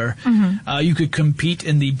further. Mm-hmm. You could compete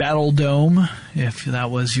in the Battle Dome if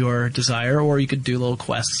that was your desire, or you could do little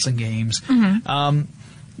quests and games. Mm-hmm.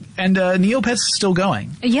 And Neopets is still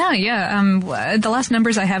going. Yeah. The last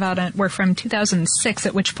numbers I have out were from 2006,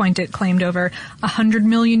 at which point it claimed over 100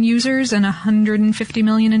 million users and 150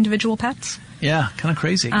 million individual pets. Yeah, kind of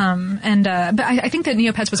crazy. But I think that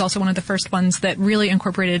Neopets was also one of the first ones that really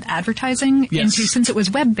incorporated advertising into, since it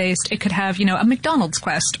was web-based, it could have, a McDonald's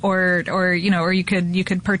quest or you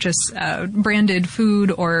could purchase branded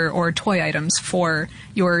food or toy items for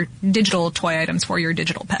your digital toy items for your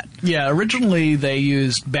digital pet. Yeah, originally they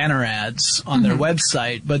used banner ads on their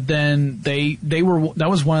website, but then that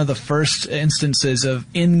was one of the first instances of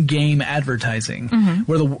in-game advertising,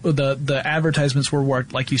 where the advertisements were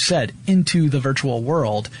worked, like you said, into the virtual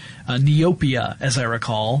world, Neopia, as I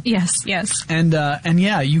recall. Yes. And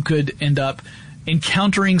yeah, you could end up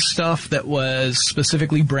encountering stuff that was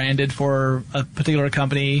specifically branded for a particular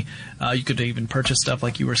company. You could even purchase stuff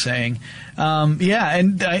like you were saying.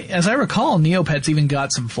 As I recall, Neopets even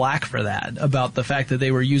got some flack for that, about the fact that they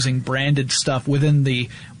were using branded stuff within the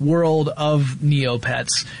world of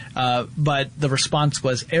Neopets. But the response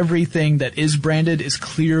was everything that is branded is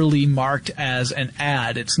clearly marked as an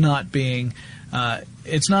ad. It's not being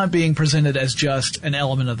presented as just an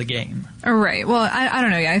element of the game. Right. Well, I don't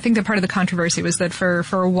know. I think that part of the controversy was that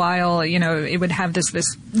for a while, it would have this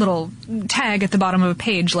little tag at the bottom of a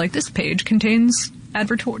page, like this page contains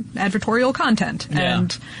advertorial content. Yeah.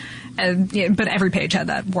 But every page had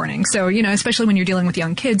that warning. So, especially when you're dealing with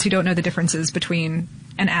young kids who don't know the differences between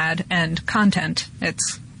an ad and content,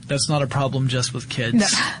 that's not a problem just with kids. No,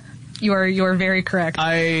 you're very correct.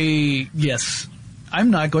 Yes. I'm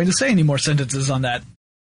not going to say any more sentences on that.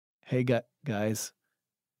 Hey, guys.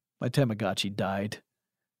 My Tamagotchi died.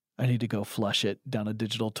 I need to go flush it down a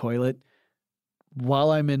digital toilet.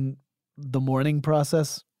 While I'm in the mourning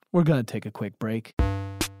process, we're going to take a quick break.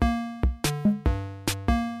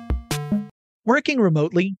 Working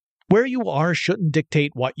remotely, where you are shouldn't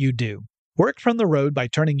dictate what you do. Work from the road by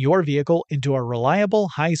turning your vehicle into a reliable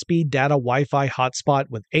high-speed data Wi-Fi hotspot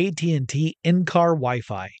with AT&T in-car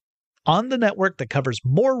Wi-Fi. On the network that covers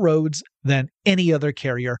more roads than any other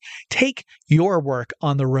carrier, take your work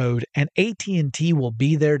on the road and AT&T will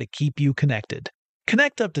be there to keep you connected.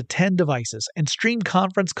 Connect up to 10 devices and stream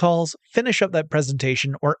conference calls, finish up that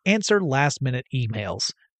presentation, or answer last-minute emails.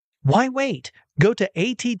 Why wait? Go to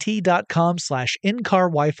att.com/in-car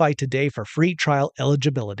Wi-Fi today for free trial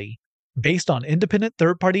eligibility. Based on independent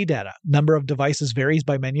third-party data, number of devices varies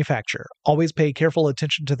by manufacturer. Always pay careful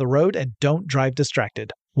attention to the road and don't drive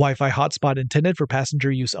distracted. Wi-Fi hotspot intended for passenger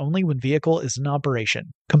use only when vehicle is in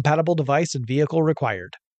operation. Compatible device and vehicle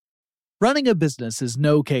required. Running a business is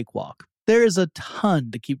no cakewalk. There is a ton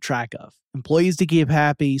to keep track of. Employees to keep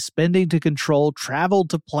happy, spending to control, travel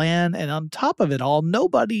to plan, and on top of it all,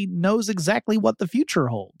 nobody knows exactly what the future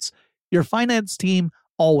holds. Your finance team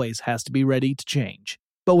always has to be ready to change.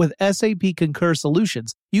 But with SAP Concur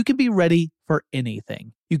Solutions, you can be ready for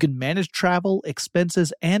anything. You can manage travel,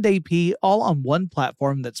 expenses, and AP all on one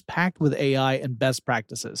platform that's packed with AI and best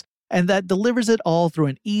practices, and that delivers it all through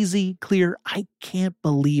an easy, clear, I can't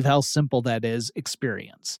believe how simple that is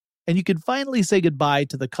experience. And you can finally say goodbye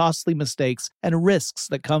to the costly mistakes and risks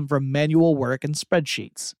that come from manual work and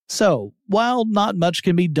spreadsheets. So, while not much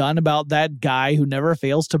can be done about that guy who never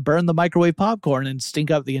fails to burn the microwave popcorn and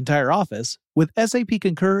stink up the entire office, with SAP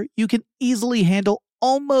Concur, you can easily handle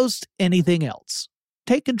almost anything else.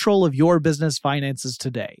 Take control of your business finances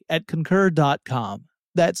today at Concur.com.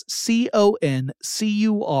 That's CONCUR.com.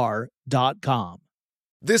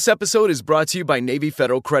 This episode is brought to you by Navy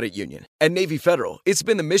Federal Credit Union. At Navy Federal, it's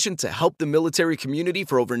been the mission to help the military community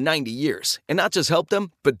for over 90 years. And not just help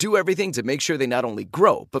them, but do everything to make sure they not only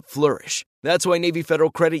grow, but flourish. That's why Navy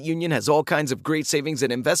Federal Credit Union has all kinds of great savings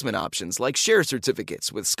and investment options like share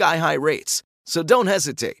certificates with sky-high rates. So don't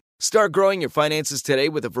hesitate. Start growing your finances today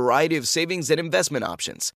with a variety of savings and investment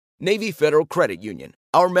options. Navy Federal Credit Union.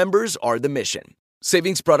 Our members are the mission.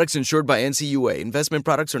 Savings products insured by NCUA. Investment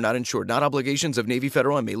products are not insured, not obligations of Navy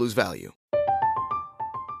Federal and may lose value.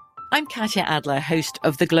 I'm Katya Adler, host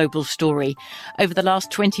of The Global Story. Over the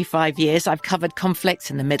last 25 years, I've covered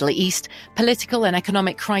conflicts in the Middle East, political and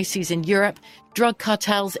economic crises in Europe, drug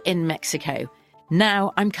cartels in Mexico.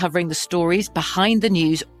 Now I'm covering the stories behind the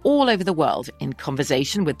news all over the world in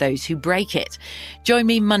conversation with those who break it. Join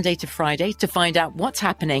me Monday to Friday to find out what's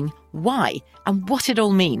happening, why, and what it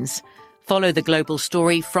all means. Follow The Global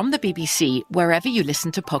Story from the BBC wherever you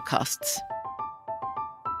listen to podcasts.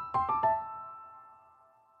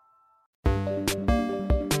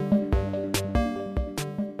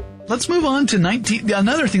 Let's move on to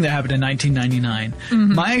another thing that happened in 1999.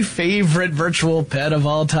 Mm-hmm. My favorite virtual pet of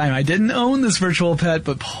all time. I didn't own this virtual pet,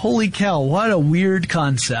 but holy cow, what a weird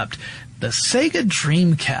concept. The Sega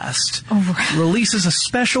Dreamcast releases a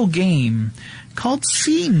special game called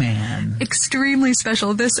Seaman. Extremely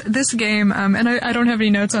special. This game, and I don't have any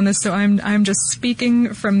notes on this, so I'm just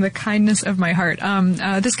speaking from the kindness of my heart.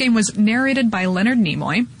 This game was narrated by Leonard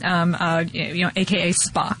Nimoy, aka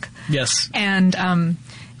Spock. Yes. And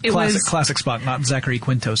classic Spock, not Zachary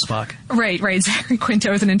Quinto Spock. Right. Zachary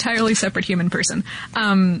Quinto is an entirely separate human person.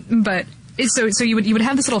 But so you would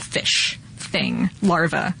have this little fish thing,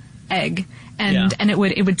 larva, egg, and it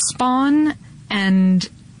would spawn and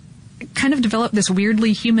kind of develop this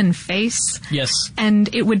weirdly human face. Yes. And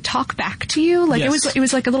it would talk back to you. Like yes. it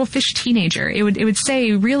was like a little fish teenager. It would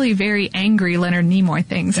say really very angry Leonard Nimoy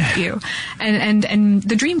things at you. And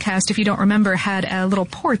the Dreamcast, if you don't remember, had a little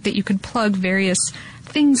port that you could plug various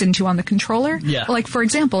things into on the controller. Yeah. Like, for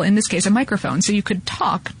example, in this case, a microphone, so you could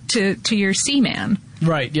talk to your Seaman.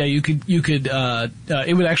 Right. Yeah. You could.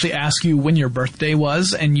 It would actually ask you when your birthday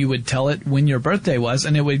was, and you would tell it when your birthday was,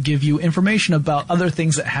 and it would give you information about other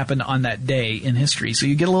things that happened on that day in history. So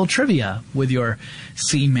you get a little trivia with your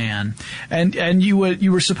Seaman, and you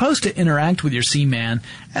were supposed to interact with your Seaman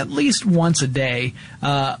at least once a day,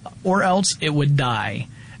 or else it would die.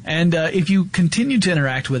 And if you continued to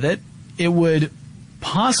interact with it, it would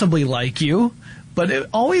possibly like you. But it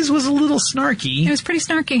always was a little snarky. It was pretty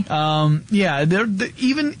snarky.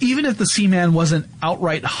 Even if the Seaman wasn't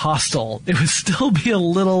outright hostile, it would still be a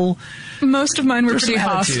little. Most of mine were pretty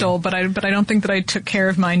hostile, but I don't think that I took care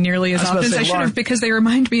of mine nearly as often as I should have, because they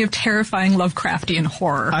remind me of terrifying Lovecraftian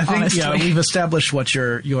horror. I think honestly. We've established what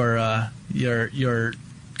your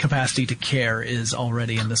capacity to care is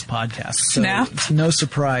already in this podcast. So Snap. It's no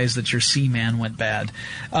surprise that your Seaman went bad.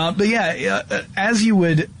 As you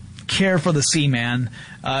would care for the Seaman,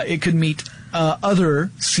 it could meet other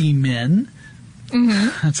seamen.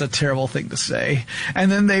 Mm-hmm. That's a terrible thing to say.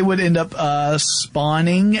 And then they would end up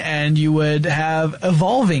spawning, and you would have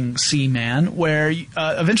evolving Seaman, where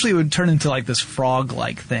eventually it would turn into like this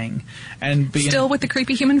frog-like thing. And still with the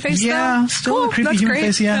creepy human face, yeah, though? Still cool. the creepy That's human great.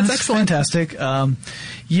 face. Yeah, that's excellent. Fantastic.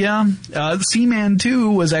 The Seaman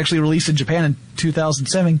 2 was actually released in Japan in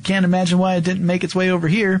 2007. Can't imagine why it didn't make its way over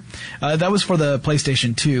here. That was for the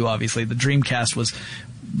PlayStation 2, obviously. The Dreamcast was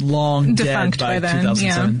long defunct dead by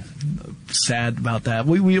 2007. Yeah. Sad about that.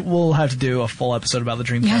 We'll have to do a full episode about the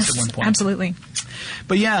Dreamcast at one point. Absolutely.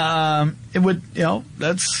 But it would,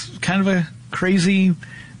 that's kind of a crazy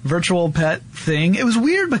virtual pet thing. It was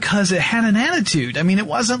weird because it had an attitude. I mean, it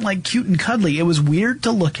wasn't like cute and cuddly. It was weird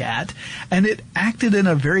to look at, and it acted in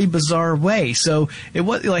a very bizarre way. So it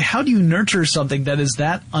was like, how do you nurture something that is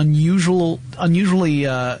that unusually,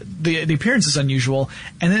 the appearance is unusual,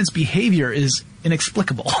 and then its behavior is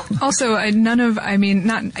inexplicable. Also, I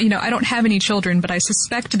don't have any children, but I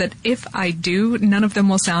suspect that if I do, none of them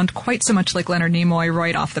will sound quite so much like Leonard Nimoy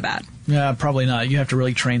right off the bat. Yeah, probably not. You have to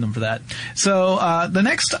really train them for that. So the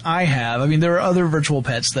next I have, there are other virtual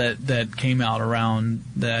pets that came out around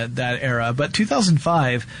that era, but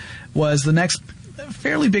 2005 was the next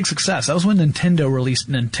fairly big success. That was when Nintendo released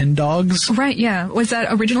Nintendogs. Right, yeah. Was that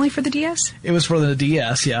originally for the DS? It was for the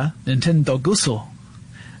DS, yeah. Nintendogusu.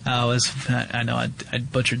 I know I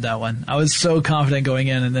butchered that one. I was so confident going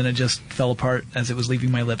in, and then it just fell apart as it was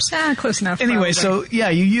leaving my lips. Close enough. Anyway, probably. so yeah,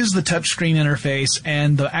 you use the touchscreen interface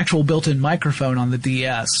and the actual built-in microphone on the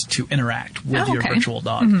DS to interact with your virtual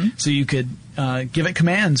dog. Mm-hmm. So you could give it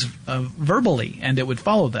commands verbally, and it would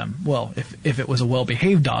follow them. Well, if it was a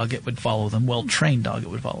well-behaved dog, it would follow them. Well-trained dog, it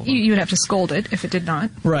would follow them. You would have to scold it if it did not.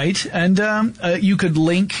 Right, and you could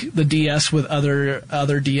link the DS with other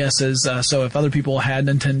DSs. So if other people had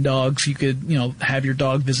Nintendogs, you could have your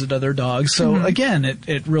dog visit other dogs. So again,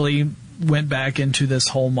 it really went back into this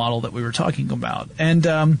whole model that we were talking about, and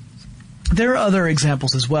there are other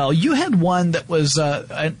examples as well. You had one that was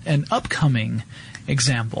an upcoming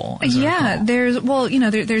example. Yeah,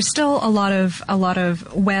 there's still a lot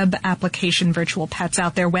of web application virtual pets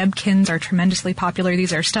out there. Webkins are tremendously popular.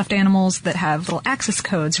 These are stuffed animals that have little access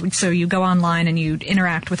codes. So you go online and you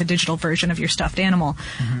interact with a digital version of your stuffed animal.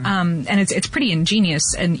 And it's pretty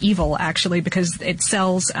ingenious and evil, actually, because it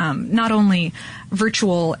sells not only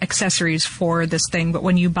virtual accessories for this thing, but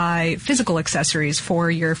when you buy physical accessories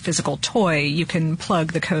for your physical toy, you can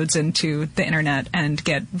plug the codes into the internet and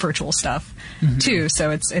get virtual stuff too.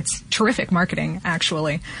 So it's terrific marketing,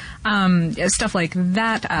 actually. Stuff like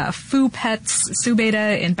that. Foo Pets,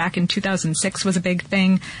 Subeda back in 2006 was a big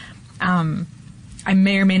thing. I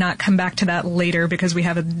may or may not come back to that later because we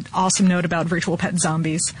have an awesome note about virtual pet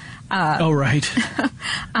zombies. Right.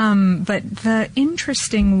 But the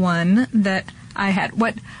interesting one that I had,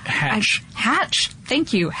 Hatch. Hatch.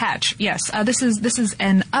 Thank you, Hatch. Yes, this is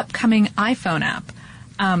an upcoming iPhone app.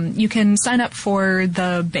 You can sign up for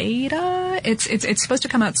the beta. It's supposed to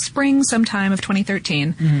come out spring sometime of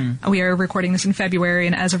 2013. We are recording this in February,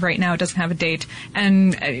 and as of right now, it doesn't have a date.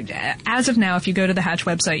 And as of now, if you go to the Hatch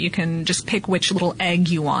website, you can just pick which little egg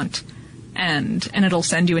you want, and it'll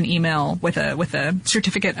send you an email with a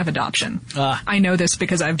certificate of adoption. I know this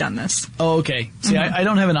because I've done this. Oh, okay. See, I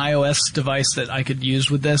don't have an iOS device that I could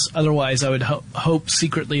use with this. Otherwise, I would hope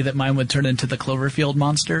secretly that mine would turn into the Cloverfield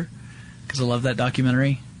monster, because I love that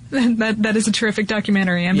documentary. That is a terrific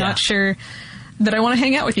documentary. I'm not sure that I want to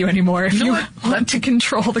hang out with you anymore if you want to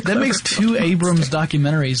control the Cloverfield. That makes two Abrams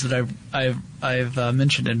documentaries that I've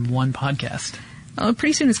mentioned in one podcast. Well,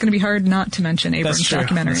 pretty soon it's going to be hard not to mention Abrams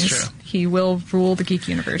documentaries. That's true. He will rule the geek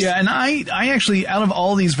universe. Yeah, and I actually, out of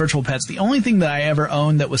all these virtual pets, the only thing that I ever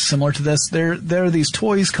owned that was similar to this, there are these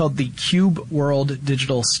toys called the Cube World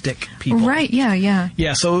Digital Stick people. Right, yeah.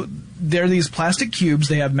 Yeah, so they're these plastic cubes.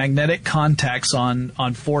 They have magnetic contacts on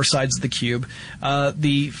four sides of the cube.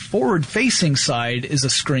 The forward-facing side is a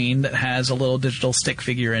screen that has a little digital stick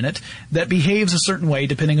figure in it that behaves a certain way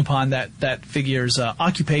depending upon that figure's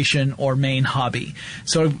occupation or main hobby.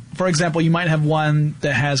 So, for example, you might have one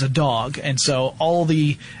that has a dog, and so all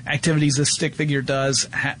the activities this stick figure does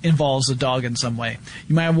involves a dog in some way.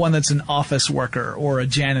 You might have one that's an office worker or a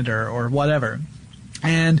janitor or whatever.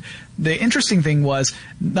 And the interesting thing was,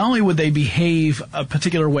 not only would they behave a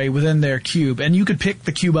particular way within their cube, and you could pick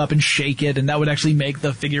the cube up and shake it, and that would actually make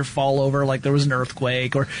the figure fall over like there was an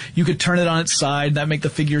earthquake, or you could turn it on its side, that make the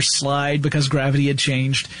figure slide because gravity had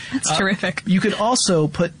changed. That's terrific. You could also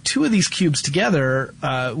put two of these cubes together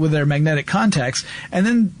with their magnetic contacts, and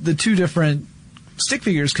then the two different stick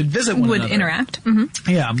figures could visit one another. Would interact. Mm-hmm.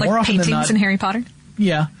 Yeah, more like often than not. paintings in Harry Potter?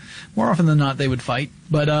 Yeah, more often than not they would fight,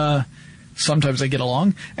 but sometimes they get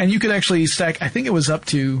along. And you could actually stack, I think it was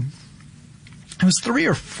 3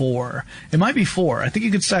 or 4. It might be 4. I think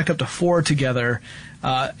you could stack up to 4 together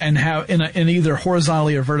and have in either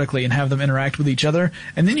horizontally or vertically and have them interact with each other.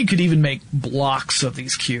 And then you could even make blocks of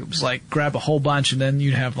these cubes, like grab a whole bunch, and then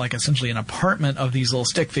you'd have like essentially an apartment of these little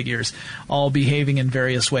stick figures all behaving in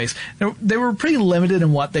various ways. They were pretty limited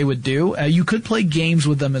in what they would do. You could play games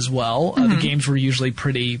with them as well. The games were usually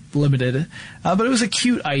pretty limited, but it was a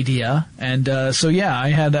cute idea. And so yeah, I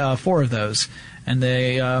had 4 of those, and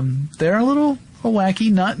they're a little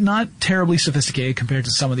wacky, not terribly sophisticated compared to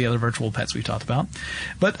some of the other virtual pets we talked about,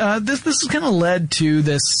 but this has kind of led to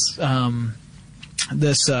this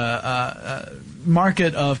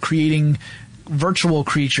market of creating virtual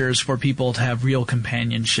creatures for people to have real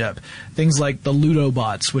companionship. Things like the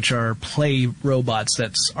Ludobots, which are play robots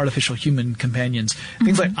that's artificial human companions.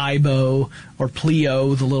 Things like Aibo or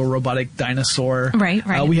Pleo, the little robotic dinosaur. Right.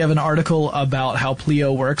 We have an article about how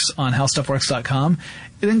Pleo works on howstuffworks.com.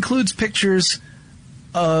 It includes pictures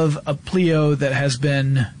of a Pleo that has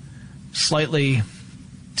been slightly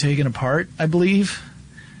taken apart, I believe.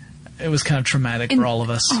 It was kind of traumatic for all of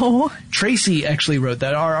us. Oh. Tracy actually wrote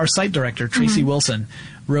that. Our site director, Tracy Wilson,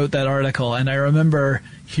 wrote that article, and I remember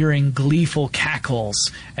hearing gleeful cackles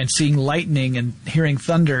and seeing lightning and hearing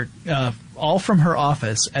thunder, all from her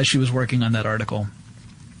office as she was working on that article.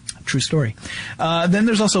 True story. Then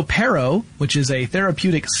there's also Pero, which is a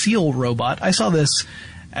therapeutic seal robot. I saw this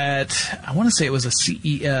at, I want to say it was a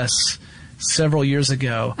CES several years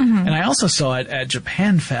ago, and I also saw it at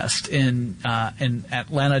Japan Fest in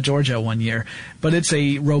Atlanta, Georgia one year. But it's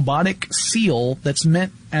a robotic seal that's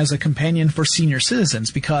meant as a companion for senior citizens,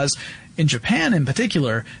 because in Japan in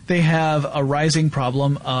particular, they have a rising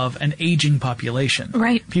problem of an aging population.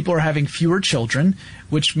 Right. People are having fewer children,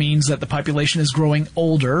 which means that the population is growing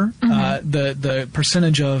older. The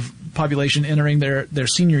percentage of population entering their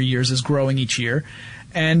senior years is growing each year.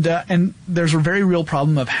 And there's a very real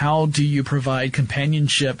problem of how do you provide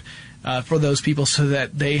companionship for those people so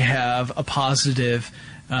that they have a positive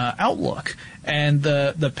outlook. And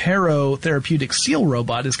the Pero therapeutic seal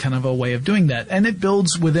robot is kind of a way of doing that. And it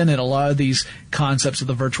builds within it a lot of these concepts of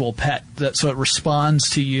the virtual pet. So it responds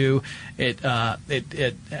to you. It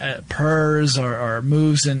purrs or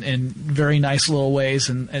moves in very nice little ways.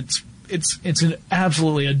 And it's an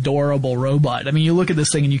absolutely adorable robot. I mean, you look at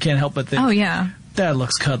this thing and you can't help but think, Oh, yeah. that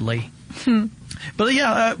looks cuddly. But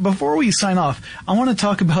yeah, before we sign off, I want to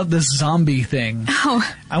talk about this zombie thing. Oh.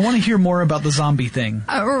 I want to hear more about the zombie thing.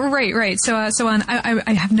 Right. So on,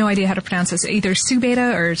 I have no idea how to pronounce this. Either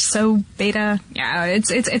SuBeta or SoBeta. Yeah,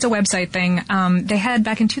 it's a website thing. They had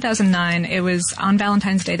back in 2009. It was on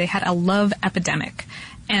Valentine's Day. They had a love epidemic.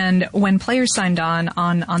 And when players signed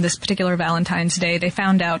on this particular Valentine's Day, they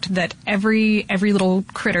found out that every little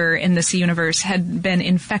critter in this universe had been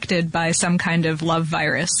infected by some kind of love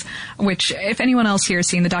virus, which, if anyone else here has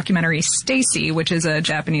seen the documentary Stacy, which is a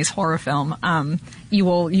Japanese horror film, you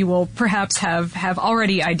will perhaps have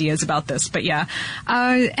already ideas about this. But yeah,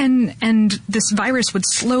 and this virus would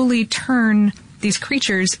slowly turn these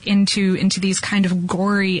creatures into these kind of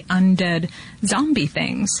gory undead zombie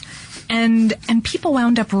things. And people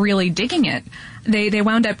wound up really digging it. They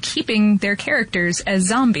wound up keeping their characters as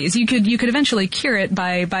zombies. You could eventually cure it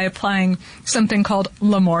by applying something called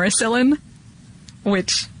lamoricillin,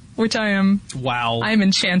 which I'm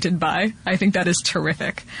enchanted by. I think that is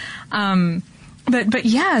terrific. But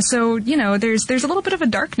yeah, so there's a little bit of a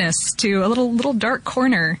darkness to a little dark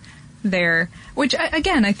corner there, which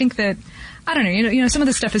again I think that I don't know. Some of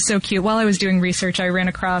this stuff is so cute. While I was doing research, I ran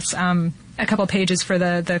across a couple pages for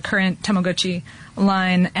the current Tamagotchi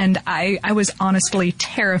line, and I was honestly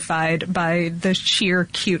terrified by the sheer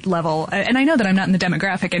cute level. And I know that I'm not in the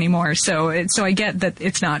demographic anymore, so I get that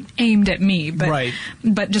it's not aimed at me, but right.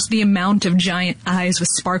 But just the amount of giant eyes with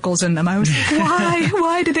sparkles in them, I was like,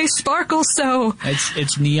 why do they sparkle so?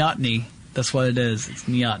 It's Neoteny. That's what it is. It's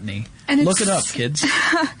Neoteny. And look it up, kids.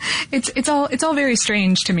 It's all very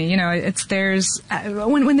strange to me.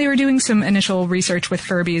 When they were doing some initial research with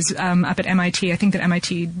Furbies up at MIT, I think that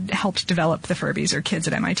MIT helped develop the Furbies, or kids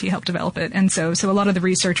at MIT helped develop it, and so a lot of the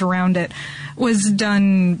research around it was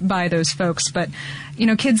done by those folks. But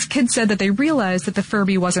kids said that they realized that the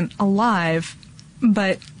Furby wasn't alive,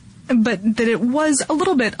 but that it was a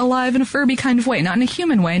little bit alive in a Furby kind of way, not in a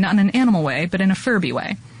human way, not in an animal way, but in a Furby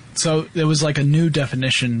way. So there was like a new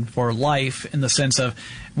definition for life in the sense of,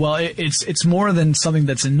 well, it's more than something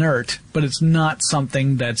that's inert, but it's not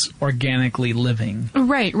something that's organically living.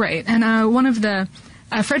 Right. And one of the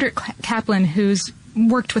Frederick Kaplan, who's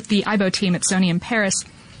worked with the Aibo team at Sony in Paris,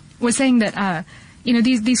 was saying that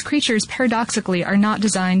these creatures paradoxically are not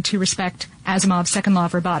designed to respect Asimov's second law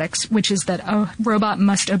of robotics, which is that a robot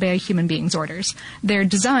must obey a human being's orders. They're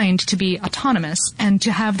designed to be autonomous and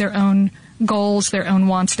to have their own goals, their own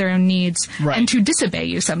wants, their own needs, right. And to disobey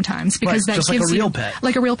you sometimes, because that just gives like a real pet.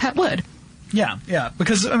 Like a real pet would. Yeah.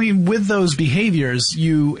 Because, with those behaviors,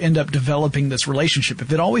 you end up developing this relationship.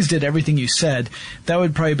 If it always did everything you said, that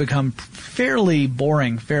would probably become fairly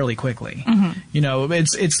boring fairly quickly. Mm-hmm.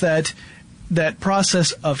 It's that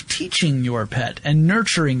process of teaching your pet and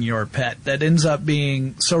nurturing your pet that ends up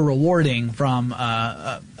being so rewarding from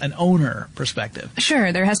an owner perspective.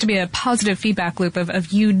 Sure, there has to be a positive feedback loop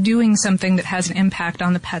of you doing something that has an impact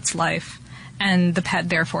on the pet's life, and the pet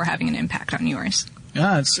therefore having an impact on yours.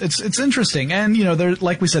 Yeah, it's interesting, and there,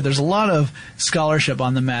 like we said, there's a lot of scholarship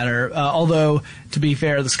on the matter. Although, to be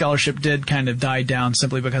fair, the scholarship did kind of die down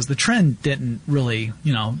simply because the trend didn't really,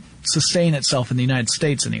 sustain itself in the United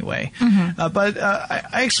States anyway. But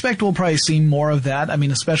I expect we'll probably see more of that. I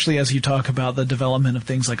mean, especially as you talk about the development of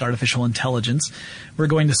things like artificial intelligence, we're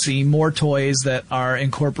going to see more toys that are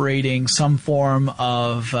incorporating some form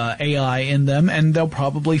of AI in them, and they'll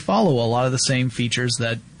probably follow a lot of the same features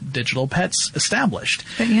that digital pets established.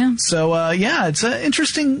 But yeah. So, it's an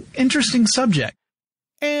interesting subject.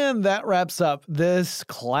 And that wraps up this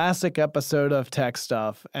classic episode of Tech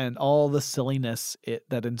Stuff and all the silliness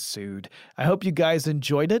that ensued. I hope you guys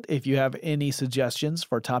enjoyed it. If you have any suggestions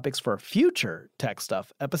for topics for future Tech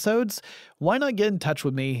Stuff episodes, why not get in touch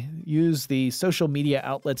with me? Use the social media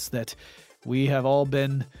outlets that we have all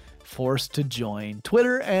been forced to join,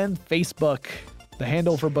 Twitter and Facebook. The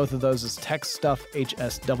handle for both of those is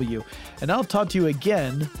TechStuffHSW. And I'll talk to you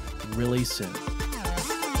again really soon.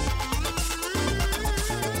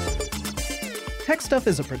 Tech Stuff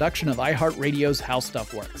is a production of iHeartRadio's How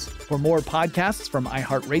Stuff Works. For more podcasts from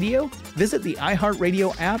iHeartRadio, visit the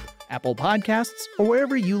iHeartRadio app, Apple Podcasts, or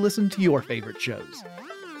wherever you listen to your favorite shows.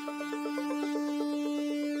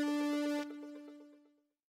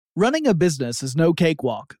 Running a business is no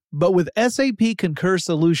cakewalk, but with SAP Concur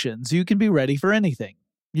Solutions, you can be ready for anything.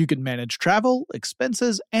 You can manage travel,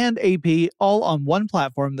 expenses, and AP all on one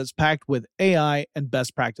platform that's packed with AI and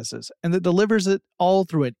best practices, and that delivers it all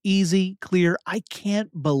through an easy, clear, I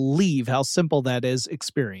can't believe how simple that is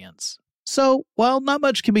experience. So, while not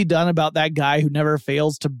much can be done about that guy who never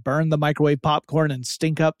fails to burn the microwave popcorn and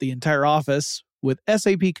stink up the entire office, with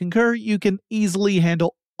SAP Concur, you can easily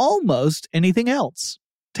handle almost anything else.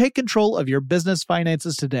 Take control of your business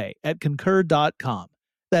finances today at Concur.com.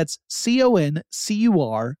 That's CONCUR.com.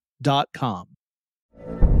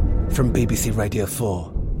 From BBC Radio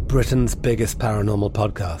 4, Britain's biggest paranormal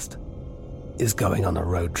podcast is going on a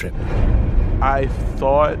road trip. I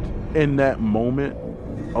thought in that moment,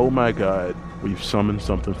 oh my God, we've summoned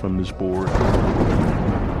something from this board.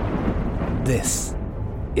 This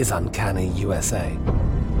is Uncanny USA.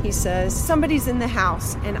 He says, somebody's in the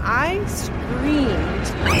house, and I screamed.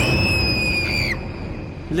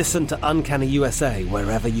 Listen to Uncanny USA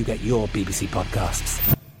wherever you get your BBC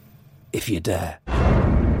podcasts, if you dare.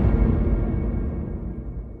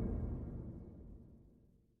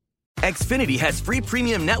 Xfinity has free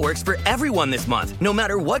premium networks for everyone this month, no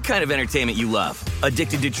matter what kind of entertainment you love.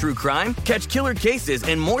 Addicted to true crime? Catch killer cases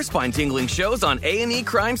and more spine-tingling shows on A&E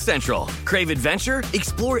Crime Central. Crave adventure?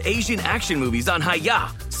 Explore Asian action movies on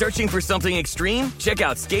Hi-YAH. Searching for something extreme? Check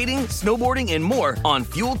out skating, snowboarding, and more on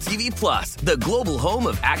Fuel TV Plus, the global home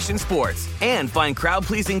of action sports. And find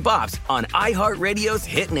crowd-pleasing bops on iHeartRadio's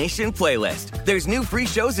Hit Nation playlist. There's new free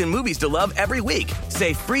shows and movies to love every week.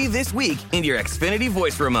 Say free this week in your Xfinity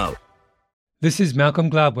voice remote. This is Malcolm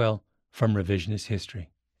Gladwell from Revisionist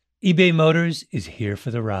History. eBay Motors is here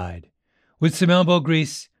for the ride. With some elbow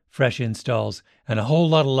grease, fresh installs, and a whole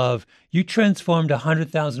lot of love, you transformed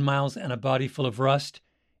 100,000 miles and a body full of rust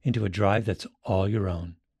into a drive that's all your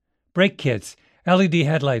own. Brake kits, LED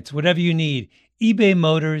headlights, whatever you need, eBay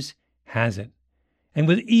Motors has it. And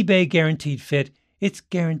with eBay Guaranteed Fit, it's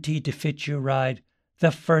guaranteed to fit your ride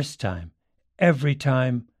the first time, every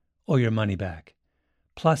time, or your money back.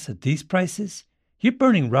 Plus, at these prices, you're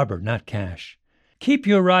burning rubber, not cash. Keep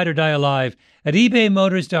your ride or die alive at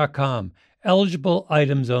ebaymotors.com. Eligible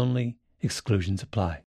items only. Exclusions apply.